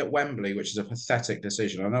grey at Wembley, which is a pathetic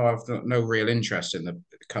decision. I know I've got no real interest in the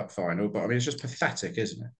cup final, but I mean, it's just pathetic,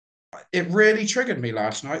 isn't it? It really triggered me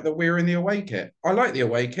last night that we were in the away kit. I like the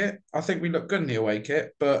away kit. I think we look good in the away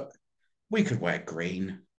kit, but we could wear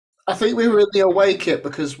green. I think we were in the away kit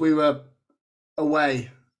because we were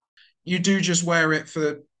away. You do just wear it for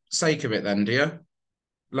the sake of it then, do you?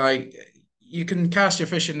 Like, you can cast your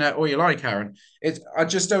fishing net all you like, Aaron. I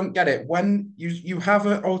just don't get it. When you have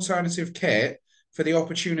an alternative kit for the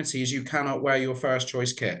opportunities, you cannot wear your first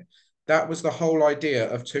choice kit. That was the whole idea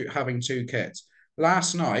of having two kits.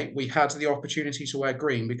 Last night, we had the opportunity to wear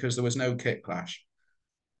green because there was no kit clash.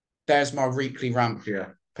 There's my weekly rant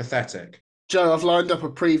here. Pathetic. Joe, I've lined up a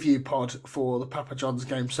preview pod for the Papa John's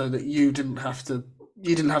game so that you didn't have to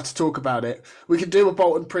talk about it. We can do a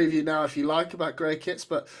Bolton preview now if you like about grey kits,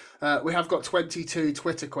 but we have got 22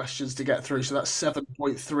 Twitter questions to get through, so that's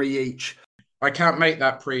 7.3 each. I can't make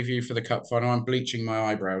that preview for the cup final. I'm bleaching my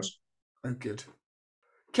eyebrows. Oh, good.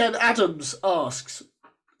 Ken Adams asks,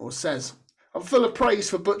 or says, I'm full of praise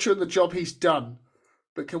for Butcher and the job he's done,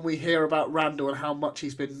 but can we hear about Randall and how much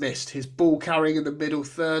he's been missed? His ball carrying in the middle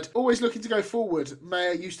third, always looking to go forward.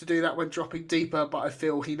 Mayer used to do that when dropping deeper, but I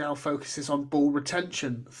feel he now focuses on ball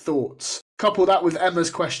retention. Thoughts? Couple that with Emma's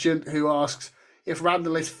question, who asks, if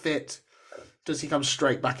Randall is fit, does he come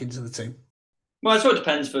straight back into the team? Well, it sort of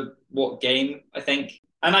depends for what game, I think.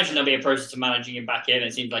 I imagine there'll be a process of managing him back in.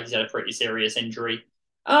 It seems like he's had a pretty serious injury.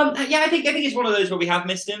 I think it's one of those where we have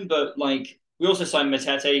missed him, but like we also signed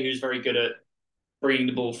Matete, who's very good at bringing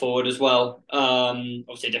the ball forward as well.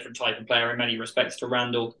 Obviously a different type of player in many respects to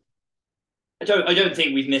Randall. I don't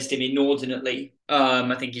think we've missed him inordinately.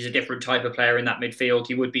 I think he's a different type of player in that midfield.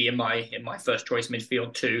 He would be in my first choice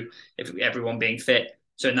midfield too, if everyone being fit.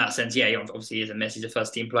 So in that sense, yeah, he obviously is a miss. He's a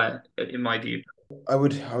first team player in my view. I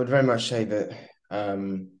would very much say that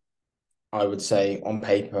I would say on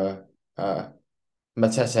paper,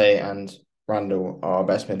 Matete and Randall are our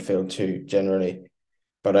best midfield too, generally.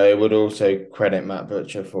 But I would also credit Matt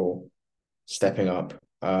Butcher for stepping up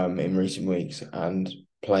in recent weeks and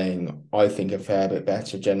playing, I think, a fair bit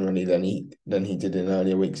better generally than he did in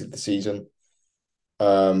earlier weeks of the season.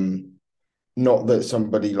 Not that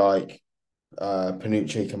somebody like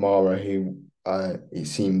Panucci Kamara, who it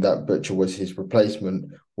seemed that Butcher was his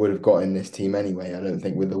replacement, would have got in this team anyway. I don't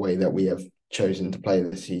think with the way that we have chosen to play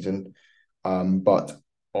this season. But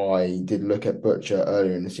I did look at Butcher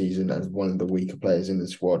earlier in the season as one of the weaker players in the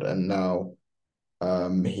squad, and now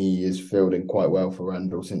he is fielding quite well for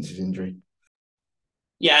Randall since his injury.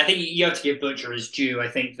 Yeah, I think you have to give Butcher his due. I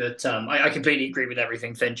think that I completely agree with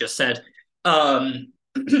everything Finn just said. I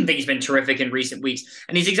think he's been terrific in recent weeks,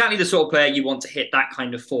 and he's exactly the sort of player you want to hit that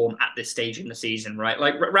kind of form at this stage in the season, right?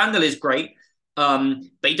 Like Randall is great, but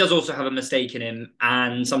he does also have a mistake in him,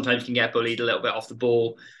 and sometimes can get bullied a little bit off the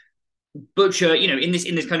ball. Butcher, in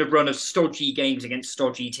this kind of run of stodgy games against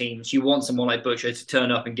stodgy teams, you want someone like Butcher to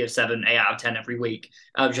turn up and give 7, 8 out of 10 every week,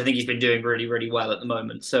 which I think he's been doing really, really well at the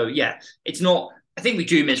moment. So yeah, it's not. I think we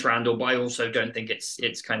do miss Randall, but I also don't think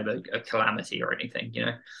it's kind of a calamity or anything,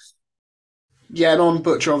 Yeah, and on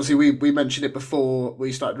Butcher, obviously, we mentioned it before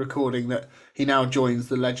we started recording that he now joins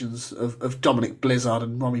the legends of Dominic Blizzard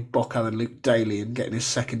and Romy Bocco and Luke Daly and getting his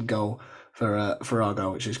second goal for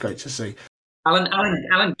Argyle, which is great to see.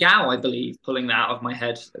 Alan Gow, I believe, pulling that out of my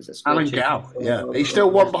head. Alan Gow, yeah. He's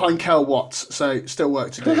still one behind Kel Watts, so still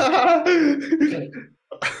work to do.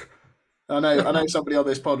 I know somebody on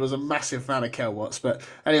this pod was a massive fan of Kel Watts, but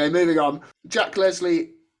anyway, moving on. Jack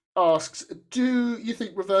Leslie asks, do you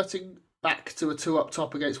think reverting back to a 2 up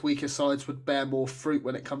top against weaker sides would bear more fruit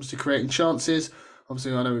when it comes to creating chances?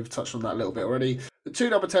 Obviously, I know we've touched on that a little bit already. The 2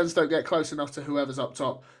 number 10s don't get close enough to whoever's up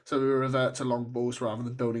top, so we revert to long balls rather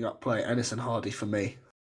than building up play. Ennis and Hardy for me.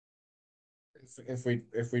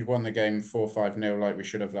 If we'd won the game 4-5-0 like we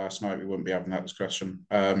should have last night, we wouldn't be having that discussion.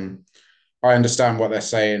 I understand what they're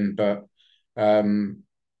saying, but until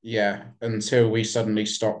we suddenly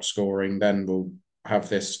stop scoring, then we'll have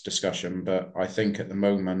this discussion. But I think at the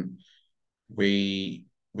moment we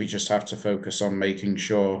just have to focus on making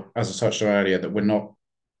sure, as I touched on earlier, that we're not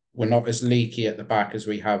as leaky at the back as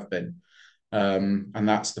we have been, and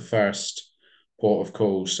that's the first port of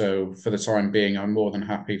call. So for the time being, I'm more than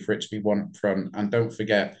happy for it to be one up front. And don't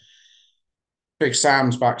forget, Big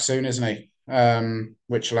Sam's back soon, isn't he?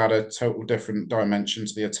 Which will add a total different dimension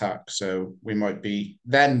to the attack. So we might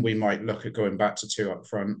look at going back to 2 up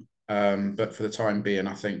front. But for the time being,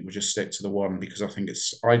 I think we'll just stick to the 1 because I think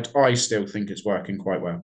I still think it's working quite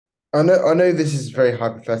well. I know this is very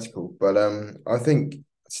hypothetical, but I think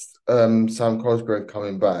Sam Cosgrove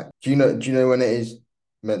coming back. Do you know when it is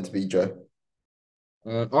meant to be, Joe?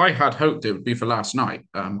 I had hoped it would be for last night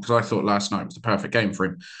because I thought last night was the perfect game for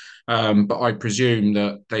him. But I presume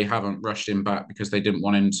that they haven't rushed him back because they didn't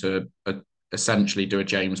want him to essentially do a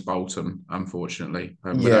James Bolton, unfortunately,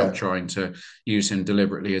 without trying to use him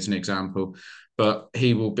deliberately as an example. But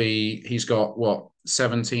he's got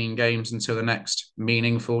 17 games until the next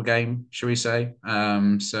meaningful game, shall we say?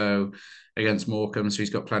 So against Morecambe, so he's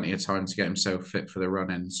got plenty of time to get himself fit for the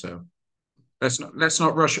run-in. So let's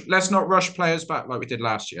not rush players back like we did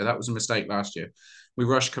last year. That was a mistake last year. We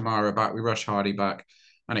rushed Kamara back, we rushed Hardy back,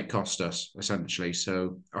 and it cost us essentially.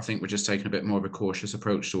 So I think we're just taking a bit more of a cautious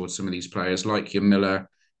approach towards some of these players, like your Miller,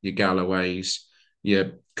 your Galloways,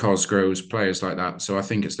 your Cosgroves, players like that. So I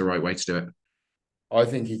think it's the right way to do it. I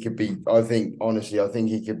think he could be. I think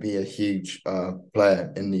he could be a huge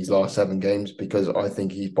player in these last 7 games because I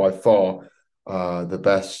think he's by far the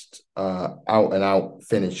best out and out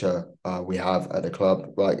finisher we have at the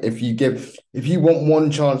club. Like if you want one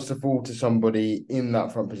chance to fall to somebody in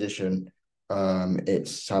that front position,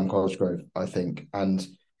 it's Sam Cosgrove, I think. And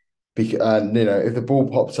if the ball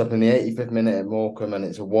pops up in the 85th minute at Morecambe and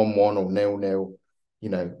it's a 1-1 or 0-0,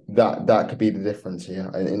 that could be the difference here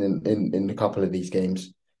in a couple of these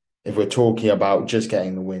games. If we're talking about just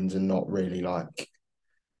getting the wins and not really not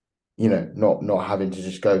having to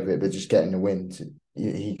just go with it, but just getting the wins,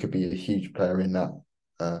 he could be a huge player in that.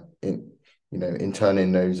 In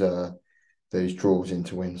turning those draws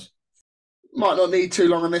into wins. Might not need too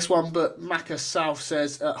long on this one, but Macca South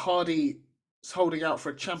says Hardy is holding out for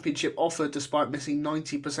a championship offer despite missing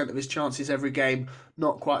 90% of his chances every game.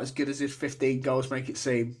 Not quite as good as his 15 goals make it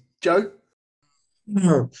seem. Joe?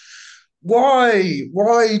 No. Why?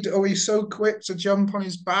 Why are we so quick to jump on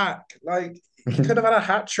his back? Like, he could have had a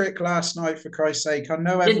hat trick last night, for Christ's sake. I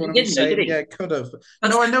know everyone will be saying, yeah, could have.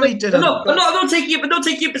 No, I know he didn't. I'm not taking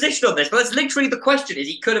your position on this, but that's literally the question: is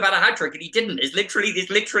he could have had a hat trick and he didn't? Is literally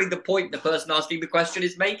the point the person asking the question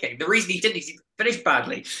is making. The reason he didn't is he finished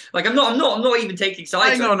badly. Like, I'm not even taking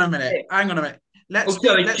sides. Hang on a minute.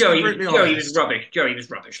 Joey was rubbish. Joey was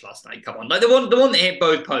rubbish last night. Come on, like the one that hit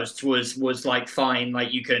both posts was like fine.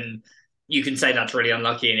 Like you can say that's really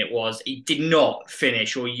unlucky, and it was. He did not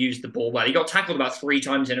finish or use the ball well. He got tackled about 3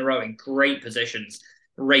 times in a row in great positions,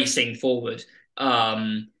 racing forward.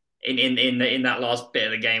 In that last bit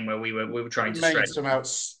of the game where we were trying to stretch. Made some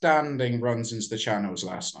outstanding runs into the channels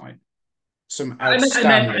last night. I meant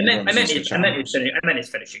his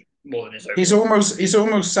finishing more than his overall. He's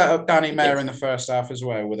almost set up Danny Mayer in the first half as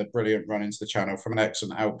well with a brilliant run into the channel from an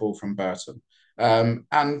excellent outball from Burton. And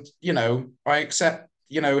I accept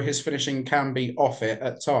his finishing can be off it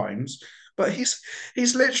at times, but he's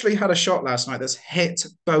literally had a shot last night that's hit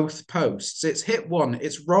both posts. It's hit one,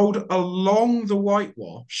 it's rolled along the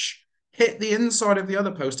whitewash, hit the inside of the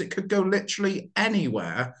other post. It could go literally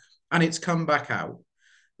anywhere, and it's come back out.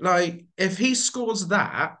 Like, if he scores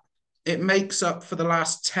that, it makes up for the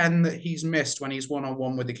last 10 that he's missed when he's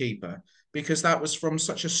one-on-one with the keeper, because that was from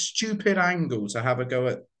such a stupid angle to have a go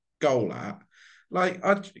at goal at. Like,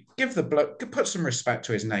 I'd give the bloke, put some respect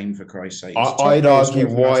to his name, for Christ's sake. I'd argue,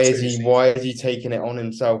 why is he taking it on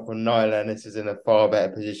himself when Niall Ennis is in a far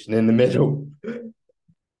better position in the middle? We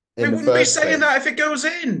wouldn't be saying that if it goes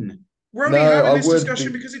in. We're only having this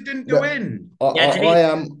discussion because it didn't go in.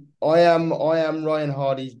 I am Ryan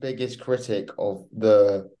Hardy's biggest critic of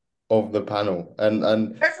the panel,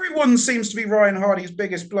 and everyone seems to be Ryan Hardy's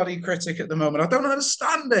biggest bloody critic at the moment. I don't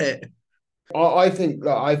understand it. I think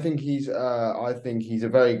he's a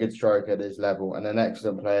very good striker at this level and an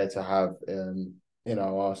excellent player to have in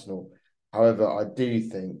our Arsenal. However, I do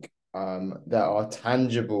think there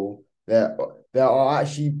are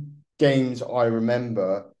actually games I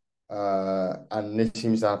remember, and this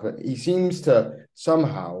seems to happen. He seems to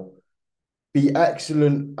somehow be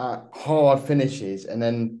excellent at hard finishes, and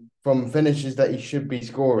then from finishes that he should be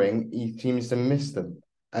scoring, he seems to miss them.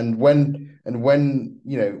 And when we've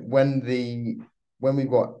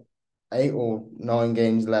got 8 or 9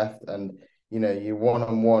 games left, and you're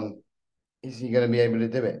one-on-one, is he going to be able to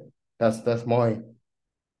do it? That's what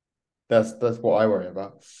I worry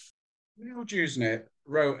about. Neil Jusnit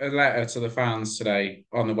wrote a letter to the fans today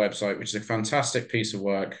on the website, which is a fantastic piece of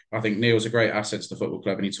work. I think Neil's a great asset to the football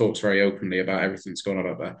club, and he talks very openly about everything that's going on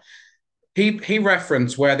up there. He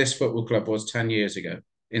referenced where this football club was 10 years ago.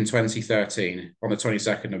 In 2013, on the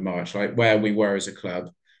 22nd of March, like where we were as a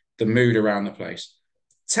club, the mood around the place.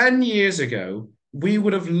 10 years ago, we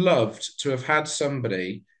would have loved to have had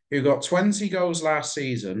somebody who got 20 goals last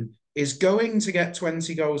season, is going to get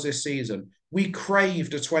 20 goals this season. We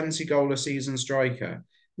craved a 20-goal-a-season striker.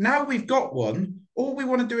 Now we've got one. All we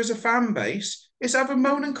want to do as a fan base is have a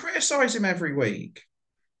moan and criticise him every week.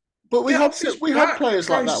 But we had players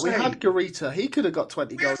like that. We had Garita. He could have got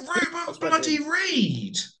 20 goals. Rupert bloody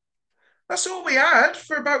Reed. That's all we had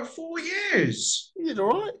for about 4 years. He did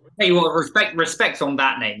all right. Hey, well, respect on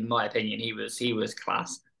that name, in my opinion. He was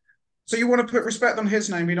class. So you want to put respect on his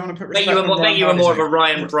name? You don't want to put respect on Ryan you were more of a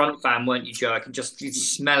Ryan Brunt fan, weren't you, Joe? I can just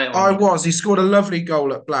smell it. I was. He scored a lovely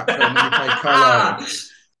goal at Blackburn when he played Carlisle.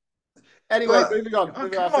 Anyway, moving on. I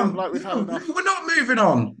feel like we've had enough. We're not moving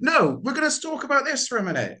on. No, we're going to talk about this for a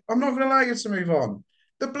minute. I'm not going to allow you to move on.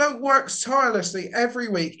 The bloke works tirelessly every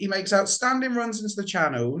week. He makes outstanding runs into the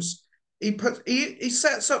channels. He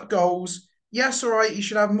sets up goals. Yes, all right, he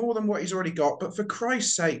should have more than what he's already got. But for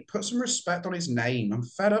Christ's sake, put some respect on his name. I'm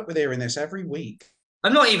fed up with hearing this every week.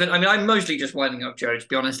 I'm mostly just winding up Joe, to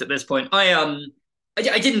be honest, at this point. I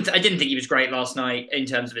didn't think he was great last night in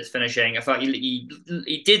terms of his finishing. I thought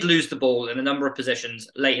he did lose the ball in a number of positions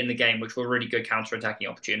late in the game, which were really good counter-attacking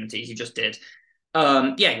opportunities. He just did.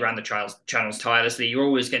 He ran the channels tirelessly. You're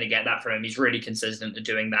always going to get that from him. He's really consistent at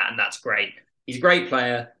doing that, and that's great. He's a great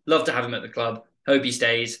player. Love to have him at the club. Hope he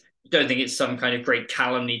stays. Don't think it's some kind of great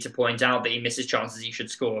calumny to point out that he misses chances he should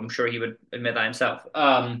score. I'm sure he would admit that himself.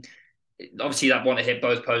 Obviously, that one to hit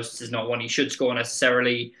both posts is not one he should score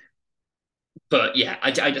necessarily. But yeah,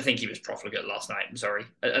 I think he was profligate last night. I'm sorry,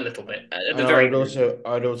 a little bit.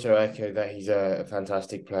 I'd also echo that he's a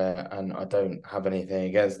fantastic player, and I don't have anything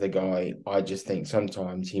against the guy. I just think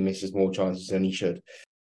sometimes he misses more chances than he should.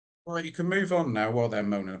 All right, you can move on now while they're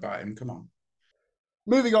moaning about him. Come on.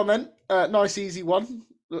 Moving on then, nice easy one.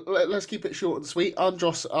 Let's keep it short and sweet.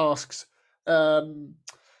 Andros asks, a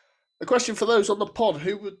question for those on the pod: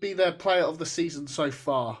 who would be their player of the season so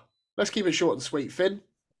far? Let's keep it short and sweet. Finn?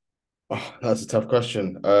 Oh, that's a tough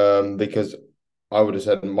question because I would have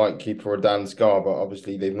said Mike Keeper or Dan Scar, but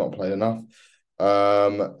obviously they've not played enough.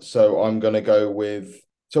 So I'm going to go with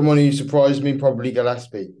someone who surprised me, probably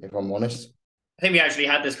Gillespie, if I'm honest. I think we actually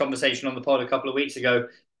had this conversation on the pod a couple of weeks ago.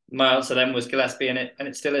 My answer then was Gillespie, and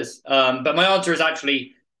it still is. But my answer is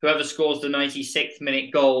actually whoever scores the 96th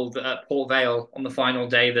minute goal at Port Vale on the final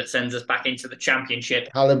day that sends us back into the Championship.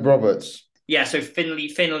 Caleb Roberts. Yeah, so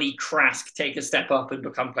Finley Crask, take a step up and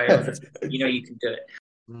become player of the season. You know you can do it.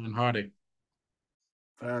 Ryan Hardy.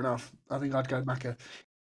 Fair enough. I think I'd go Macca.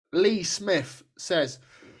 Lee Smith says,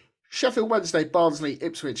 Sheffield Wednesday, Barnsley,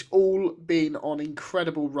 Ipswich, all been on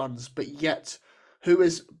incredible runs, but yet who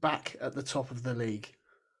is back at the top of the league?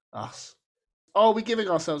 Us. Are we giving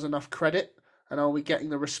ourselves enough credit? And are we getting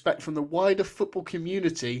the respect from the wider football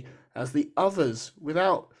community as the others?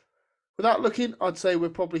 Without looking, I'd say we're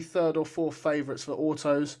probably third or fourth favourites for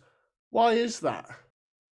autos. Why is that?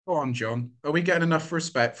 Go on, John. Are we getting enough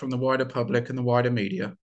respect from the wider public and the wider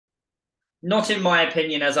media? Not in my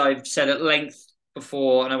opinion, as I've said at length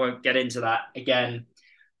before, and I won't get into that again.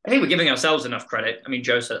 I think we're giving ourselves enough credit. I mean,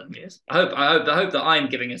 Joe certainly is. I hope that I'm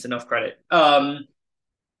giving us enough credit.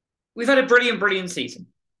 We've had a brilliant season.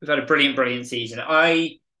 Without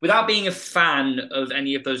being a fan of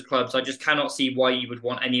any of those clubs, I just cannot see why you would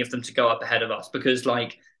want any of them to go up ahead of us, because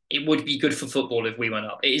it would be good for football if we went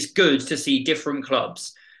up. It is good to see different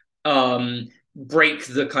clubs break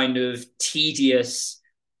the kind of tedious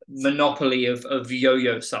monopoly of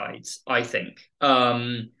yo-yo sides, I think.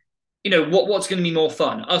 What's going to be more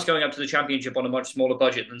fun? Us going up to the Championship on a much smaller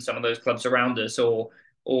budget than some of those clubs around us, or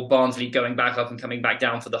Barnsley going back up and coming back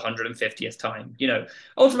down for the 150th time.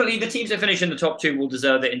 Ultimately, the teams that finish in the top two will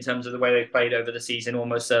deserve it in terms of the way they've played over the season,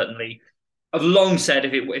 almost certainly. I've long said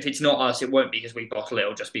if it's not us, it won't be because we bottle it,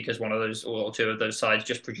 or just because one of those or two of those sides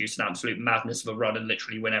just produce an absolute madness of a run and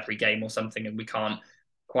literally win every game or something, and we can't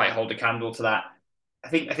quite hold a candle to that. I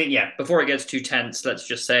think, yeah, before it gets too tense, let's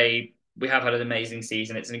just say we have had an amazing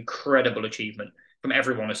season. It's an incredible achievement from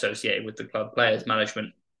everyone associated with the club, players,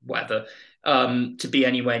 management, whatever, to be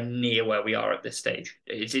anywhere near where we are at this stage.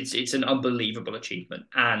 It's an unbelievable achievement.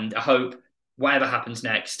 And I hope whatever happens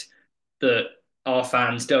next, that our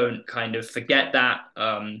fans don't kind of forget that,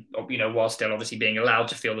 while still obviously being allowed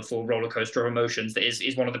to feel the full roller coaster of emotions that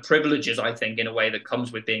is one of the privileges, I think, in a way that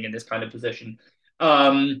comes with being in this kind of position.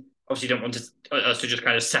 Obviously don't want us to just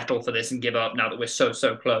kind of settle for this and give up now that we're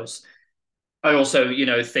so close. I also,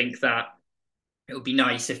 think that it would be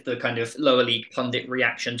nice if the kind of lower league pundit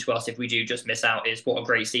reaction to us if we do just miss out is what a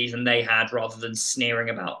great season they had, rather than sneering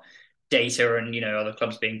about data and, other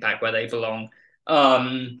clubs being back where they belong.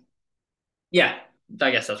 Yeah,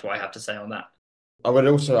 I guess that's what I have to say on that. I would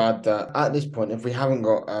also add that at this point, if we haven't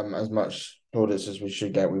got as much plaudits as we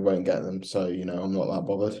should get, we won't get them. So, I'm not that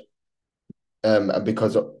bothered.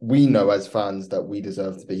 Because we know as fans that we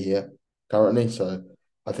deserve to be here currently. So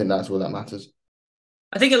I think that's all that matters.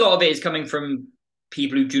 I think a lot of it is coming from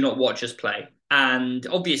people who do not watch us play. And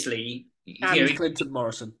obviously... Clinton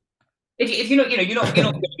Morrison. If you're not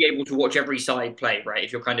going to be able to watch every side play, right?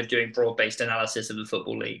 If you're kind of doing broad-based analysis of the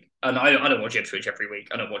Football League. And I don't watch Ipswich every week.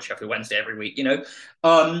 I don't watch Sheffield Wednesday every week,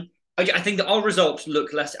 I think that our results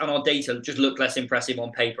look less, and our data just look less impressive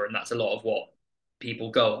on paper, and that's a lot of what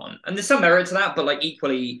people go on. And there's some merit to that, but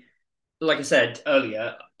equally, like I said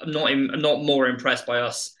earlier, I'm not more impressed by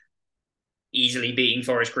us easily beating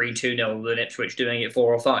Forest Green 2-0 than Ipswich doing it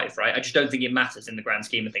 4 or 5, right? I just don't think it matters in the grand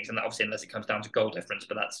scheme of things, and that obviously unless it comes down to goal difference,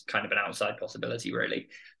 but that's kind of an outside possibility, really.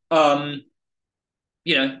 It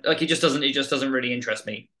just doesn't really interest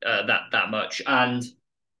me that much, and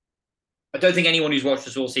I don't think anyone who's watched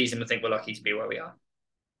us all season would think we're lucky to be where we are.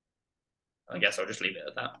 I guess I'll just leave it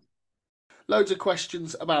at that. Loads of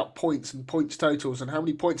questions about points and points totals and how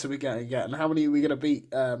many points are we going to get and how many are we going to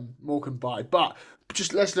beat Morecambe by. But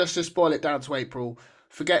let's just boil it down to April.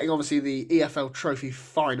 Forgetting obviously the EFL Trophy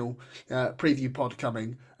final preview pod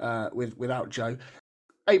coming without Joe.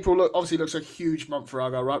 April obviously looks a huge month for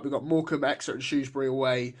Argyle, right? We've got Morecambe, Exeter and Shrewsbury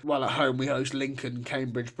away. While at home we host Lincoln,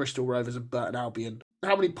 Cambridge, Bristol Rovers and Burton Albion.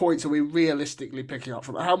 How many points are we realistically picking up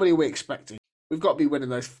from? How many are we expecting? We've got to be winning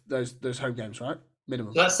those home games, right?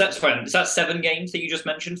 Minimum. So that's fine. Is that 7 games that you just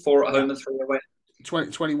mentioned? 4 at home and 3 away?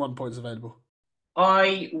 21 points available.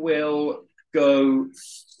 I will go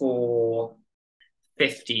for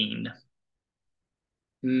 15.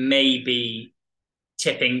 Maybe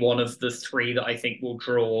tipping one of the 3 that I think will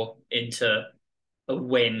draw into a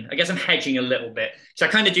win. I guess I'm hedging a little bit. So I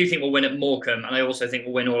kind of do think we'll win at Morecambe, and I also think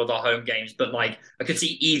we'll win all of our home games. But like, I could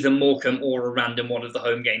see either Morecambe or a random one of the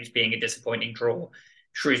home games being a disappointing draw.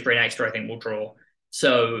 Shrewsbury and Exeter, I think, will draw.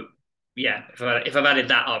 So yeah, if I've added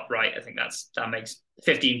that up right, I think that makes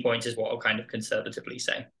 15 points is what I'll kind of conservatively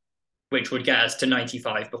say, which would get us to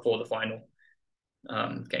 95 before the final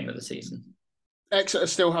game of the season. Exeter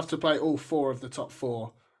still have to play all 4 of the top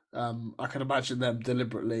 4. I can imagine them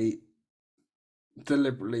deliberately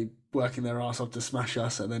working their ass off to smash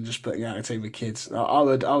us and then just putting out a team of kids. I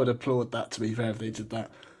would applaud that, to be fair, if they did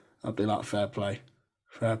that. I'd be like, fair play.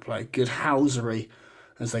 Good housery,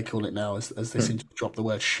 as they call it now, as they seem to drop the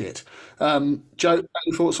word shit. Joe,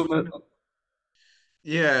 any thoughts on that?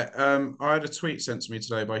 Yeah, I had a tweet sent to me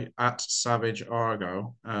today by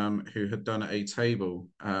 @SavageArgyle, who had done a table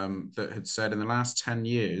that had said in the last 10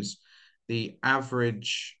 years, the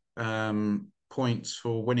average points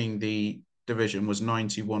for winning the division was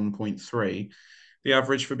 91.3. The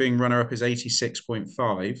average for being runner-up is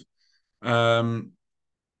 86.5.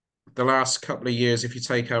 The last couple of years, if you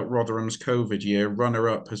take out Rotherham's COVID year,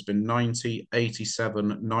 runner-up has been 90,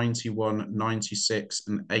 87, 91, 96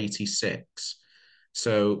 and 86.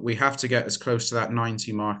 So we have to get as close to that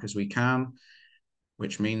 90 mark as we can,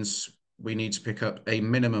 which means we need to pick up a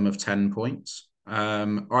minimum of 10 points.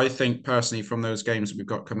 I think personally from those games that we've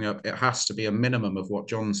got coming up, it has to be a minimum of what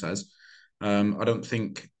John says. I don't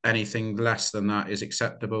think anything less than that is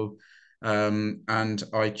acceptable. And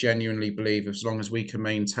I genuinely believe as long as we can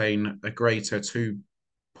maintain a greater 2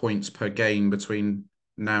 points per game between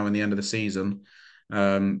now and the end of the season,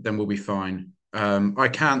 then we'll be fine. I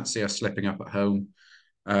can't see us slipping up at home.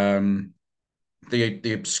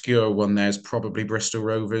 The obscure one there is probably Bristol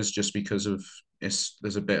Rovers, just because of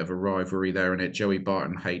there's a bit of a rivalry there in it. Joey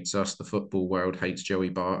Barton hates us. The football world hates Joey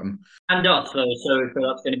Barton. And us, though, so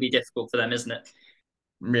that's going to be difficult for them, isn't it?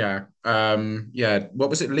 Yeah. Yeah. What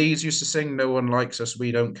was it Leeds used to sing? No one likes us,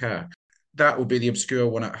 we don't care. That will be the obscure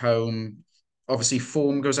one at home. Obviously,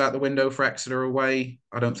 form goes out the window for Exeter away.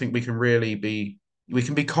 I don't think we can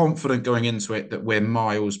be confident going into it that we're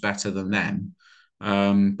miles better than them.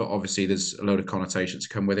 But obviously there's a load of connotations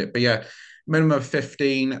to come with it. But yeah, minimum of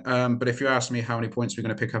 15. But if you ask me how many points we're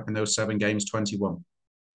going to pick up in those 7 games, 21.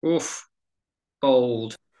 Oof.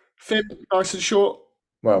 Bold. Finn, nice and short.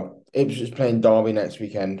 Well, Ipswich is playing Derby next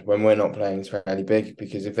weekend. When we're not playing, it's fairly big,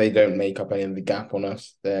 because if they don't make up any of the gap on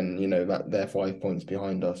us, then that they're 5 points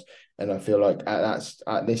behind us. And I feel like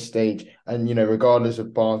at this stage, and regardless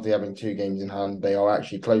of Barnsley having 2 games in hand, they are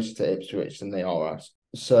actually closer to Ipswich than they are us.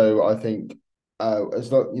 So I think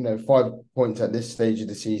as long 5 points at this stage of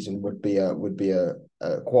the season would be a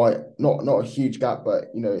quite not a huge gap, but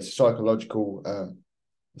it's a psychological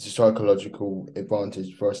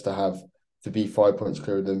advantage for us to have, to be 5 points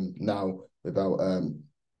clear of them now without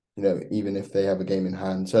even if they have a game in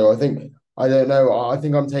hand. So I don't know. I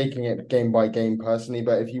think I'm taking it game by game personally,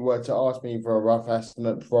 but if you were to ask me for a rough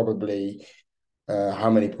estimate, probably how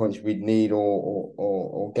many points we'd need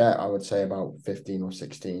or get, I would say about 15 or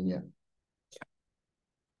 16. Yeah.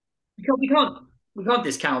 We can't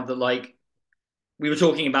discount that, like, we were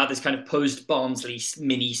talking about this kind of post Barnsley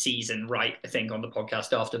mini season, right? I think on the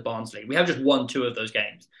podcast after Barnsley, we have just won 2 of those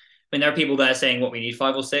games. I mean, there are people there saying what we need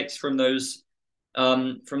 5 or 6 from those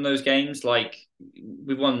games. Like,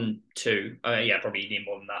 we've won 2. Yeah, probably need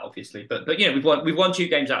more than that, obviously. But we've won 2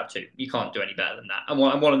 games out of 2. You can't do any better than that. And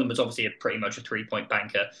one of them was obviously pretty much a 3-point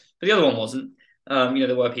banker, but the other one wasn't.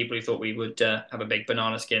 There were people who thought we would have a big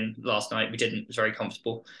banana skin last night. We didn't. It was very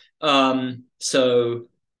comfortable. So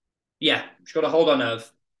yeah, we've got to hold our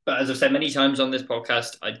nerve. But as I've said many times on this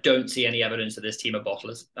podcast, I don't see any evidence that this team are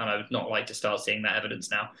bottlers. And I would not like to start seeing that evidence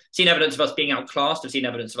now. I've seen evidence of us being outclassed. I've seen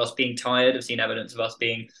evidence of us being tired. I've seen evidence of us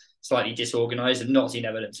being slightly disorganized. I've not seen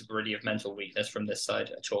evidence of really of mental weakness from this side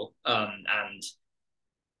at all. And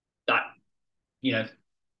that,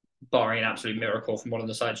 barring an absolute miracle from one of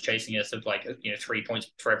the sides chasing us of 3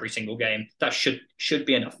 points for every single game, that should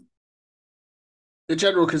be enough. The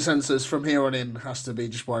general consensus from here on in has to be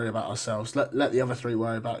just worry about ourselves. Let the other 3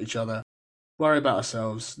 worry about each other. Worry about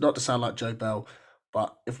ourselves. Not to sound like Joe Bell,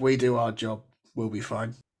 but if we do our job, we'll be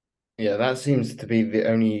fine. Yeah, that seems to be the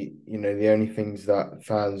only things that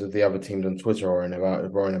fans of the other teams on Twitter are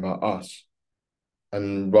worrying about us,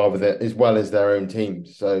 and as well as their own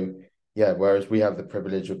teams. So yeah, whereas we have the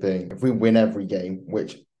privilege of being, if we win every game,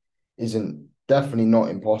 which isn't definitely not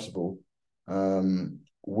impossible, we'll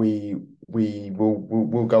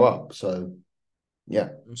go up. So yeah,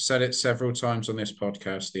 I've said it several times on this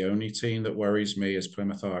podcast. The only team that worries me is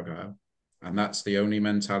Plymouth Argyle, and that's the only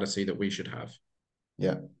mentality that we should have.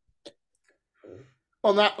 Yeah.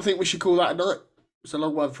 On that, I think we should call that a night. It's a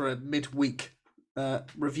long one for a midweek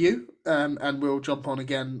review, and we'll jump on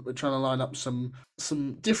again. We're trying to line up some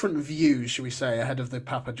different views, shall we say, ahead of the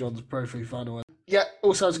Papa John's Trophy final. Yeah,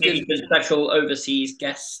 all sounds good. Maybe some special overseas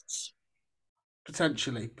guests.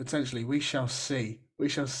 Potentially. We shall see. We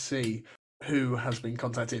shall see who has been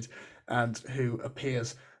contacted and who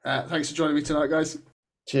appears. Thanks for joining me tonight, guys.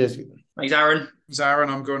 Cheers. Thanks, Aaron.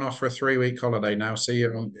 I'm going off for a 3-week holiday now. See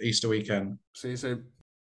you on Easter weekend. See you soon.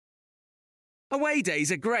 Away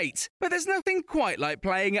days are great, but there's nothing quite like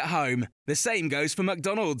playing at home. The same goes for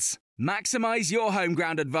McDonald's. Maximise your home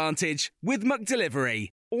ground advantage with McDelivery.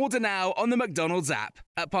 Order now on the McDonald's app.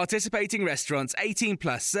 At participating restaurants, 18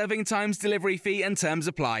 plus serving times, delivery fee and terms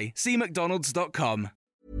apply. See mcdonalds.com.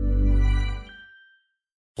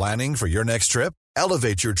 Planning for your next trip?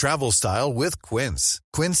 Elevate your travel style with Quince.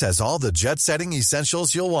 Quince has all the jet-setting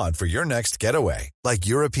essentials you'll want for your next getaway, like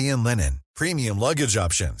European linen, premium luggage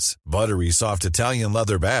options, buttery soft Italian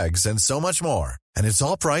leather bags, and so much more. And it's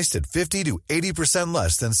all priced at 50 to 80%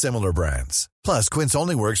 less than similar brands. Plus, Quince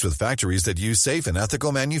only works with factories that use safe and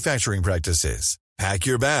ethical manufacturing practices. Pack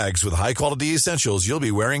your bags with high-quality essentials you'll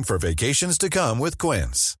be wearing for vacations to come with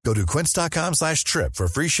Quince. Go to quince.com/trip for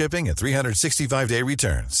free shipping and 365-day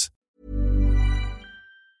returns.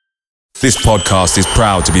 This podcast is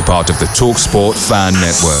proud to be part of the TalkSport Fan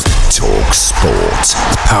Network. TalkSport.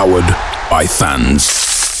 Powered by fans.